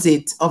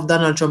opposite of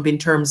Donald Trump in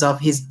terms of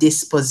his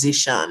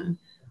disposition. Totally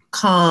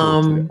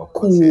Calm, opposite.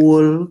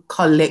 cool,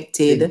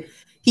 collected.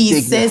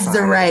 He says the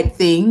Dignified. right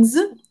things.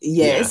 Yes,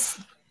 Yes.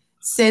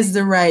 says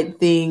the right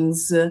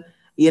things,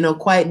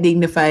 quite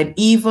dignified,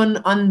 even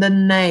on the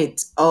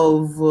night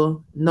of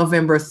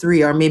November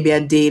 3, or maybe a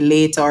day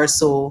later or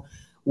so,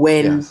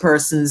 when Yes.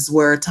 persons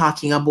were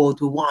talking about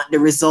we want the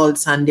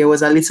results, and there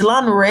was a little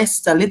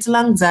unrest, a little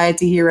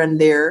anxiety here and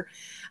there.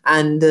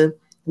 And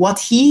what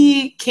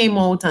he came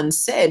out and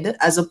said,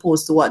 as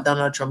opposed to what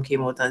Donald Trump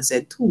came out and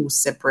said, two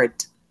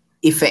separate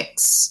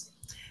effects.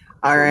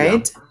 All True. Yeah.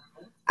 right.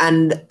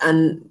 And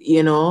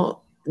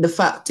the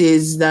fact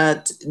is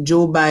that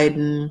Joe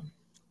Biden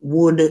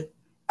would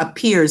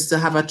appears to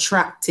have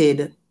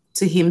attracted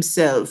to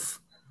himself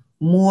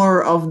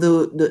more of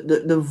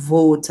the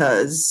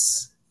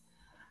voters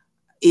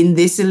in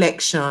this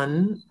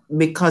election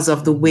because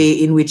of the Hmm. way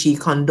in which he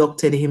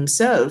conducted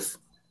himself,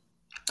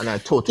 And I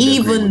totally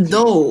agree even with you.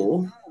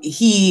 though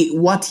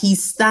what he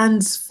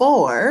stands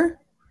for,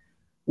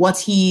 what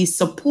he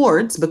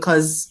supports.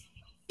 Because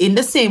in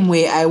the same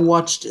way I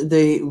watched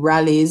the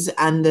rallies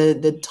and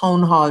the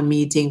town hall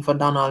meeting for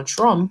Donald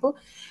Trump,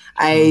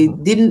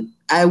 Hmm.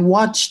 I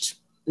watched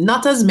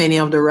not as many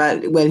of the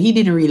rally. Well, he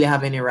didn't really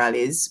have any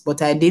rallies,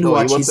 but I did No, he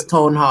watch was. his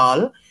town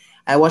hall.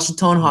 I watched the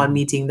town hall Mhm.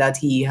 meeting that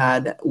he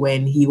had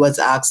when he was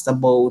asked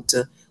about,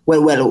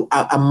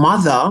 a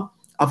mother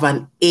of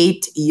an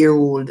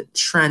 8-year-old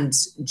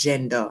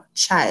transgender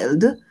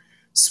child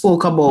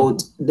spoke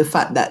about the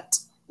fact that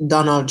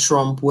Donald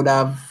Trump would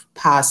have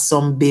passed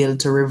some bill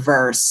to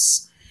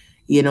reverse,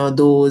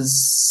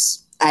 those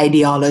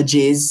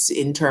ideologies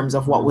in terms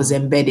of what was Mhm.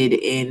 embedded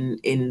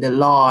in the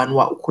law and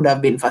what could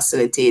have been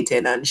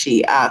facilitated. And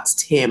she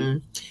asked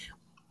him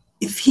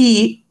if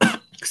he,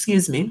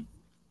 excuse me,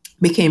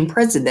 became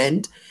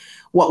president,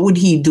 what would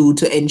he do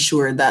to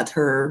ensure that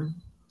her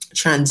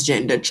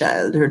transgender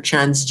child, her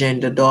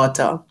transgender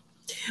daughter,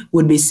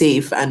 would be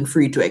safe and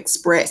free to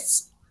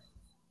express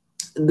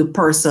the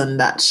person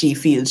that she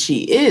feels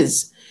she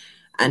is.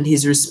 And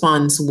his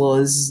response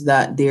was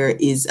that there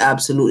is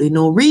absolutely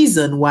no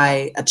reason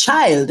why a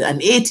child,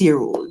 an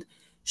 8-year-old,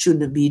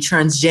 shouldn't be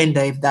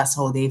transgender if that's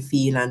how they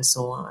feel, and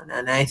so on.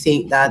 And I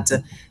think that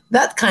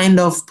that kind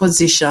of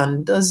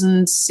position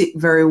doesn't sit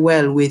very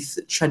well with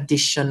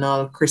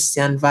traditional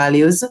Christian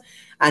values.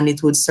 And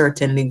it would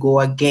certainly go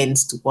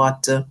against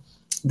what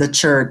the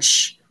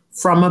church,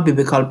 from a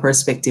biblical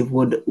perspective,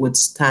 would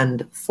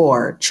stand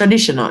for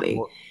traditionally,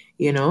 Mo-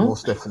 you know?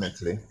 Most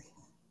definitely.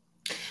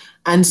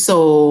 And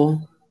so,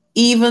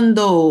 even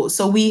though,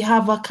 so we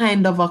have a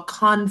kind of a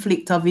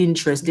conflict of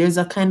interest, there's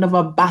a kind of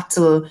a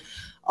battle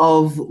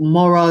of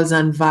morals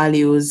and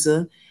values.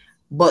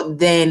 But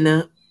then,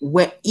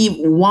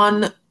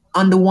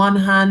 on the one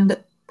hand,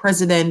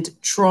 President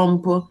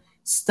Trump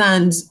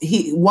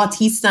what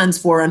he stands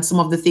for, and some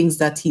of the things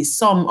that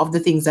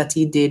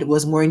he did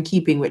was more in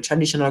keeping with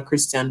traditional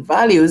Christian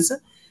values.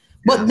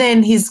 But Yes.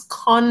 then his Hmm.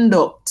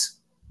 conduct,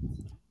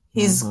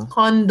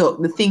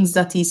 the things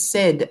that he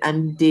said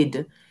and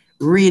did,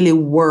 really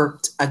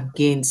worked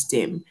against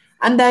him.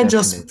 And I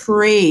just Definitely.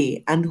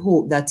 pray and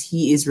hope that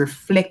he is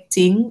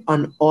reflecting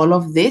on all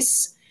of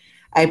this.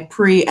 I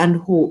pray and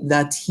hope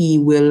that he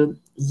will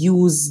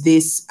use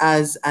this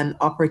as an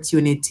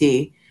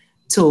opportunity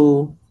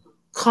to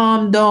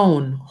calm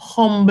down,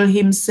 humble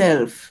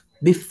himself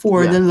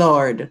before the Yeah.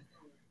 Lord,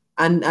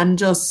 and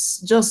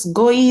just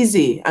go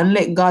easy and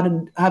let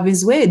God have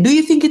his way. Do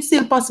you think it's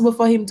still possible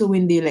for him to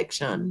win the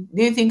election?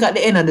 Do you think at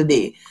the end of the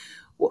day,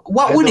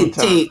 what I would it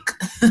don't. take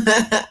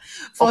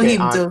for Okay.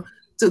 him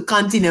to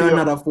continue Theo-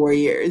 another 4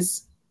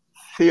 years?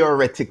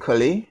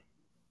 theoretically,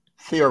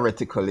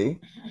 theoretically,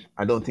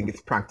 I don't think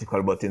it's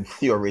practical, but in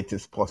theory, it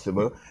is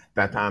possible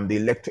that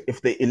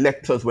if the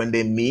electors when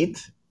they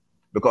meet,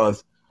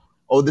 because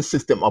how the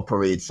system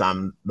operates,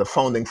 the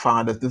founding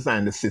fathers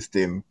designed the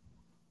system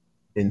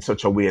in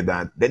such a way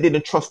that they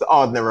didn't trust the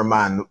ordinary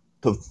man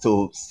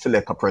to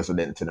select a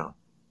president,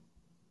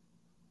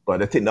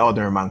 But I think the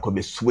ordinary man could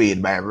be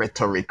swayed by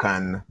rhetoric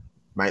and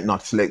might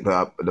not select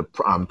the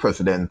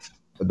president,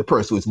 the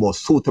person who is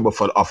most suitable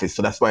for the office.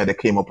 So that's why they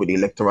came up with the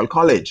electoral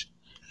college.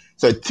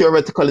 So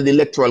theoretically, the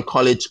electoral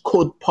college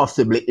could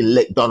possibly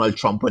elect Donald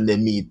Trump when they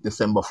meet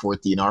December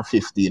 14 or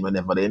 15,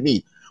 whenever they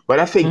meet. But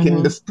I think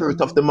in the Mm-hmm.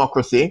 spirit of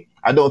democracy,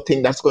 I don't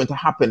think that's going to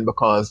happen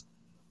because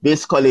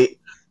basically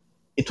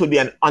it would be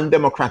an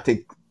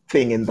undemocratic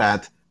thing in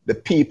that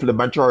the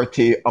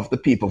majority of the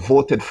people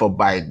voted for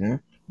Biden,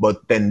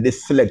 but then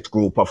this select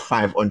group of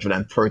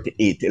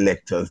 538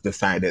 electors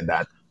decided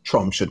that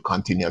Trump should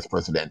continue as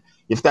president.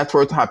 If that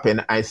were to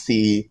happen, I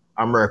see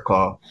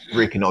America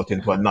breaking out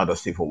into another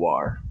civil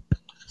war.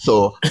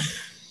 So,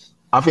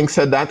 having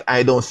said that,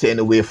 I don't see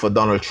any way for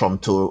Donald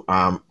Trump to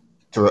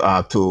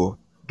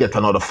get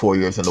another 4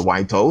 years in the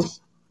White House.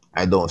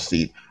 I don't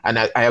see it, and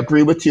I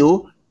agree with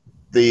you.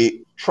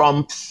 The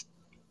Trump's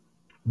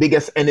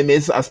biggest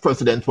enemies as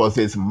president was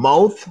his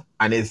mouth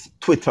and his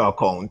Twitter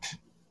account.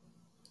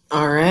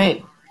 All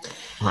right.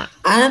 Right.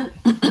 And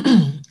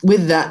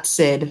with that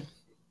said,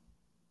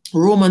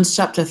 Romans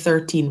chapter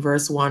 13,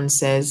 verse 1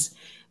 says,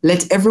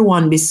 "Let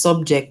everyone be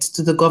subject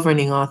to the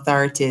governing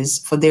authorities,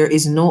 for there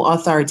is no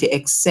authority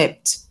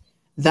except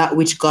that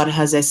which God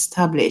has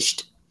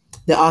established.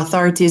 The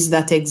authorities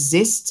that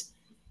exist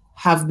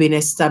have been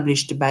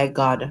established by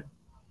God."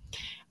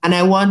 And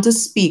I want to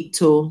speak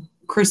to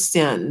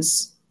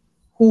Christians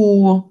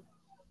who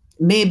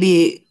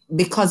maybe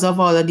because of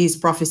all of these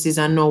prophecies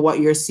and know what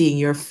you're seeing,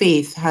 your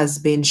faith has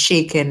been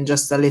shaken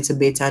just a little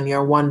bit and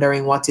you're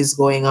wondering what is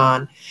going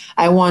on.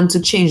 I want to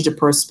change the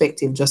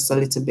perspective just a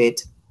little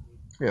bit.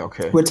 Yeah,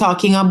 okay. We're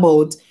talking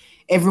about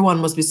everyone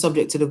must be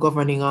subject to the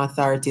governing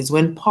authorities.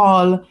 When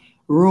Paul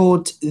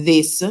wrote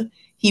this,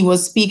 he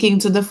was speaking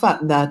to the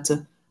fact that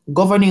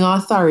governing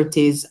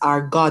authorities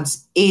are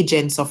God's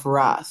agents of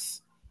wrath.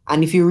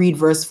 And if you read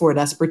verse 4,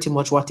 that's pretty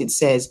much what it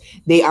says.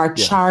 They are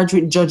Yeah. charged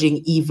with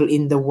judging evil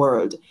in the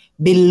world.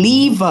 Mm-hmm.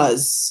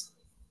 Believers,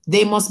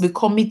 they must be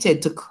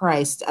committed to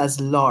Christ as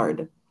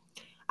Lord.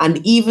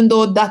 And even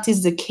though that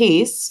is the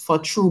case for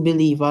true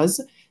believers,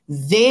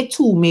 they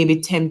too may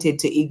be tempted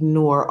to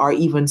ignore or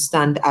even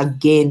stand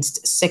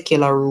against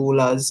secular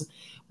rulers.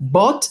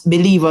 But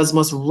believers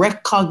must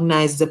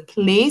recognize the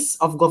place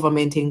of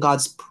government in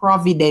God's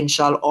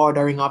providential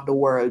ordering of the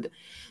world.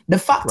 The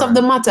fact of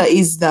the Right. matter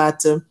is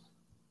that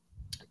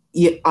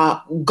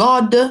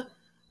God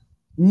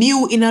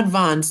knew in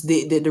advance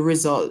the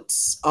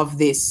results of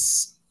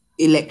this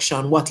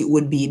election, what it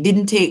would be. It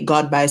didn't take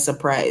God by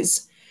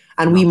surprise.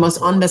 And we Not must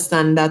at all.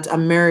 understand that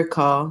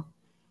America,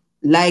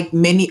 like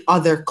many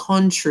other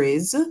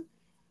countries,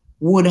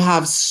 would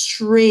have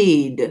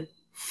strayed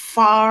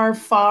far,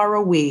 far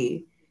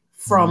away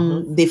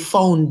Mm-hmm. from the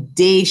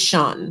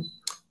foundation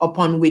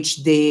upon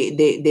which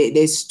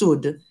they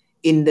stood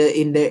in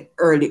the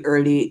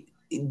early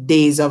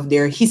days of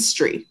their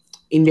history,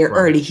 in their Right.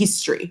 early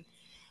history.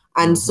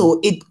 And Mm-hmm. so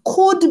it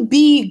could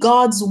be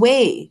God's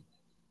way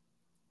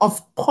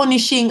of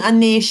punishing a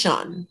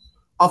nation,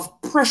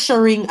 of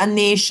pressuring a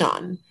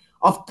nation,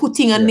 of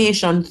putting a Yeah.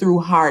 nation through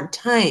hard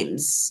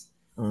times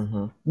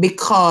Mm-hmm.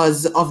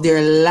 because of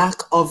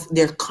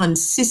their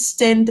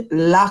consistent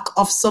lack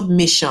of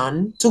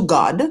submission to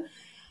God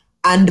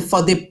and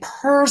for the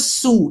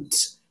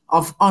pursuit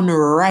of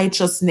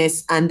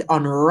unrighteousness and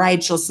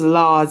unrighteous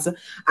laws,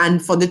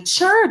 and for the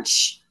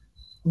church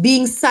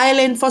being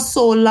silent for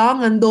so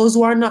long, and those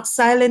who are not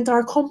silent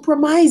are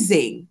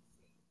compromising.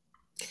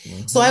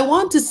 So Mm-hmm. I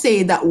want to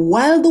say that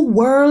while the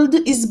world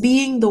is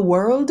being the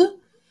world,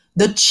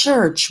 the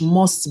church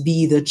must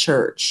be the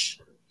church.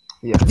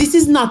 This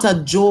Yes. is not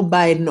a Joe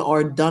Biden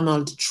or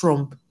Donald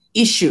Trump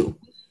issue.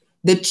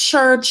 The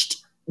church,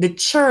 the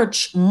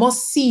church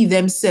must see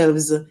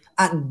themselves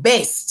at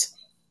best.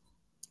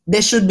 They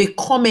should be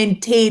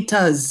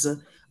commentators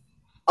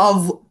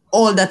of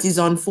all that is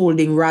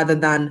unfolding rather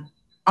than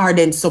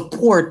ardent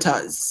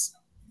supporters.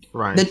 The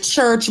Right.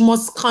 church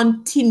must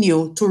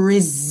continue to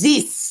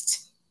resist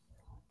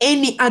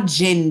any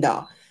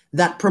agenda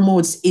that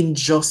promotes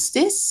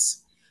injustice,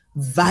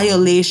 Mm-hmm.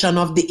 violation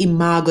of the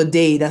imago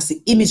Dei, that's the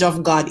image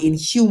of God in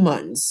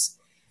humans,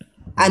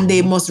 and they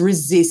Mm-hmm. must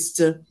resist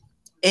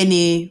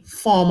any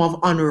form of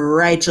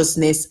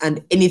unrighteousness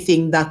and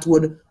anything that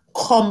would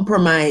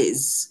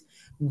compromise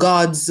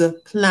God's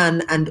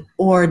plan and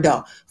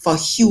order for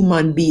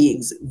human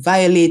beings,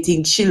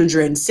 violating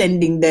children,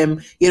 sending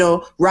them,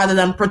 rather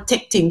than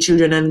protecting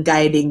children and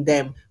guiding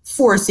them,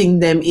 forcing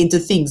them into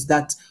things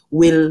that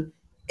will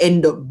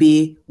end up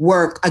be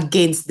work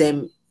against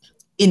them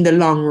in the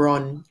long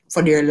run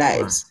for their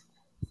Right. lives.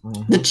 The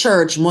Mm-hmm.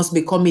 church must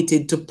be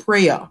committed to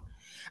prayer,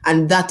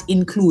 and that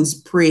includes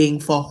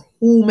praying for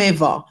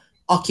whomever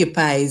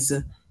occupies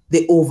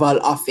the Oval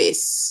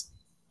Office.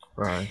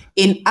 Right.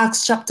 In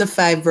Acts chapter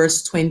 5,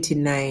 verse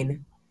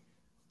 29,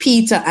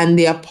 Peter and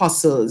the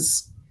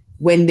apostles,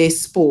 when they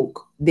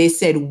spoke, they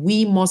said,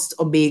 we must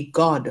obey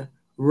God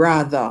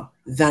rather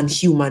than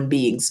human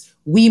beings.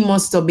 We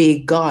must obey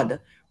God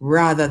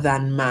rather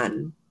than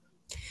man.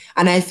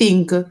 And I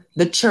think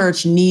the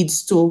church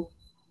needs to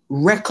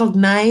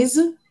recognize,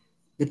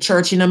 the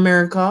church in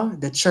America,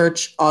 the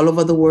church all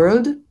over the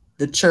world,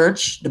 the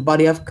church, the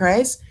body of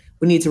Christ,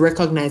 we need to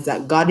recognize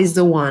that God is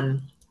the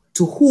one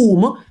to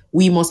whom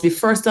we must be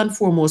first and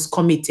foremost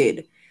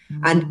committed.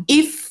 And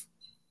if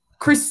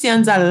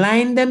Christians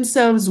align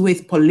themselves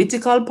with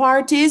political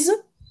parties,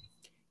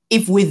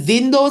 if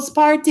within those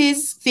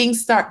parties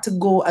things start to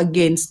go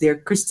against their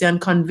Christian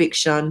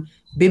conviction,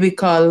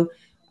 biblical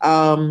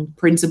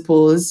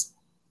principles,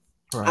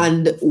 Right.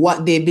 and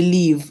what they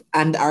believe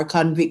and are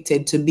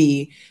convicted to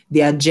be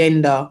the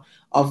agenda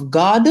of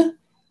God,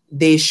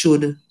 they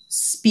should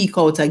speak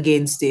out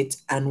against it,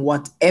 and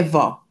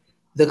whatever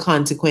the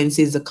consequence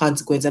is, the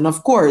consequence. And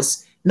of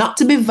course, not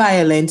to be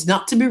violent,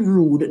 not to be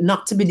rude,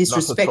 not to be Not at all.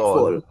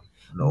 disrespectful,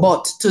 No.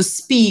 but to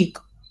speak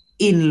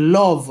in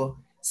love,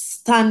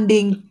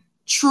 standing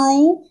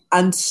true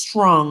and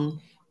strong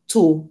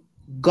to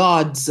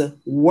God's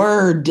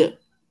word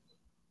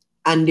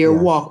and their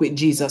Yes. walk with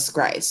Jesus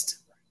Christ.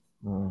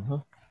 Mm-hmm.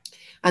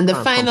 And the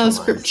Can't final compromise.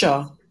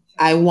 scripture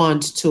I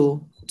want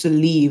to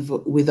leave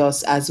with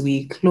us as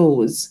we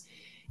close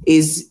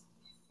is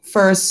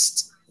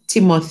First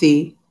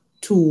Timothy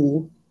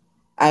 2.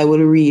 I will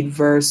read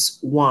verse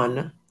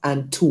 1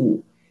 and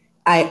 2.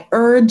 I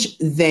urge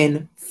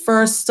then,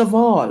 first of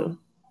all,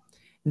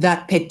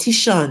 that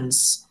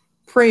petitions,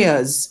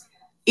 prayers,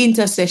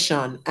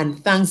 intercession,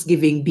 and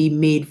thanksgiving be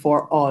made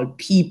for all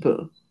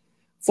people,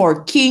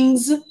 for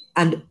kings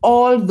and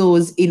all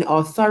those in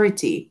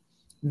authority,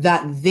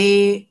 that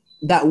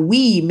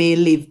we may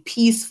live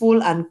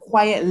peaceful and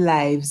quiet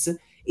lives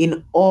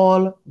in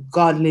all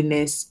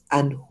godliness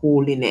and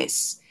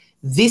holiness.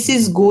 This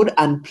is good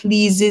and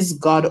pleases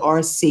God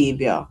our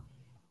Savior,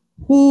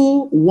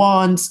 who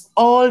wants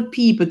all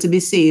people to be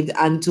saved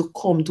and to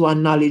come to a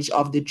knowledge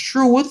of the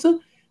truth.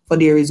 For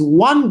there is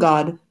one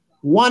God,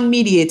 one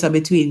mediator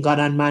between God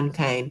and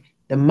mankind,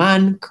 the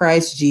man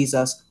Christ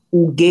Jesus,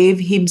 who gave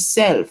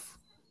himself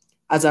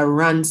as a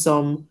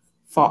ransom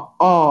for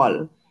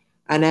all.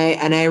 And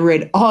I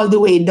read all the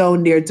way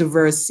down there to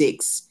verse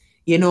 6.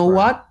 You know Right.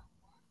 what?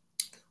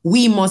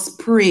 We must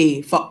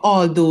pray for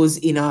all those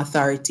in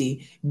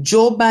authority.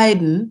 Joe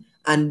Biden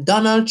and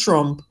Donald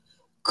Trump,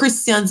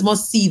 Christians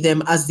must see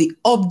them as the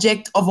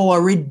object of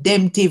our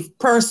redemptive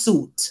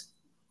pursuit.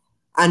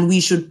 And we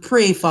should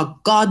pray for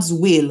God's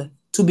will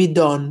to be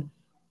done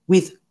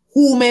with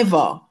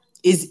whomever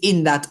is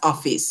in that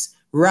office,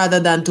 rather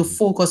than to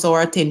focus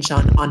our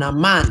attention on a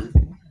man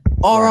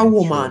or a Right. True.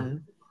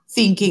 woman,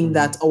 thinking Mm-hmm.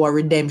 that our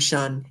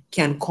redemption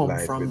can come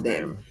Lies from with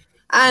them. them.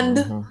 And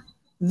Mm-hmm.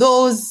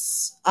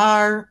 those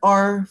are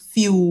our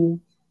few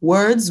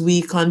words.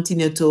 We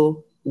continue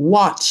to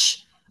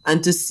watch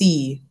and to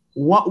see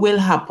what will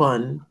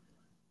happen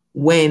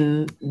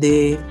when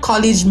the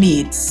college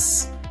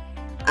meets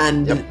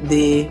and Yep.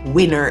 the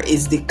winner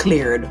is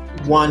declared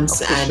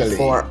once and Officially.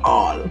 for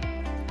all.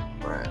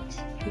 Right.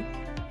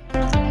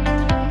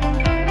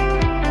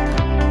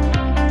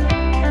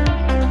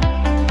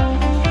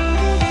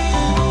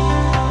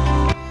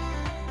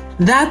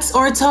 That's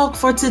our talk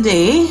for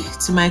today.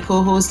 To my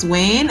co-host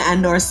Wayne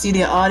and our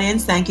studio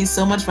audience, thank you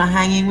so much for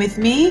hanging with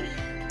me.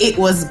 It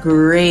was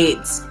great.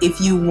 If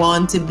you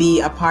want to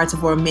be a part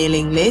of our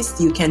mailing list,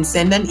 you can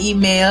send an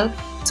email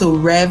to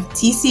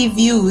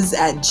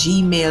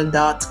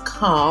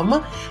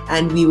revtcviews@gmail.com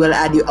and we will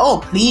add you.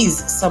 Oh, please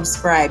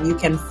subscribe. You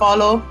can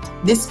follow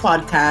this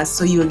podcast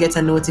so you'll get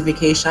a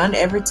notification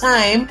every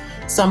time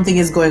something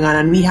is going on.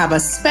 And we have a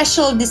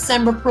special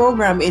December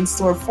program in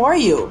store for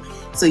you.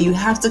 So you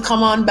have to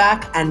come on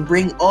back and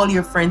bring all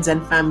your friends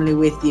and family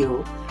with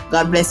you.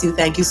 God bless you.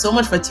 Thank you so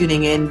much for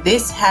tuning in.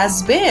 This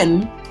has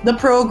been the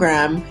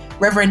program,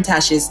 Reverend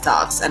Tashi's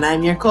Talks, and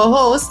I'm your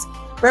co-host,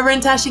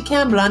 Reverend Tashi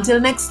Campbell. Until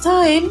next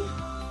time,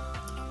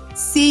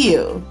 see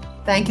you.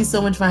 Thank you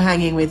so much for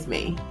hanging with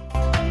me.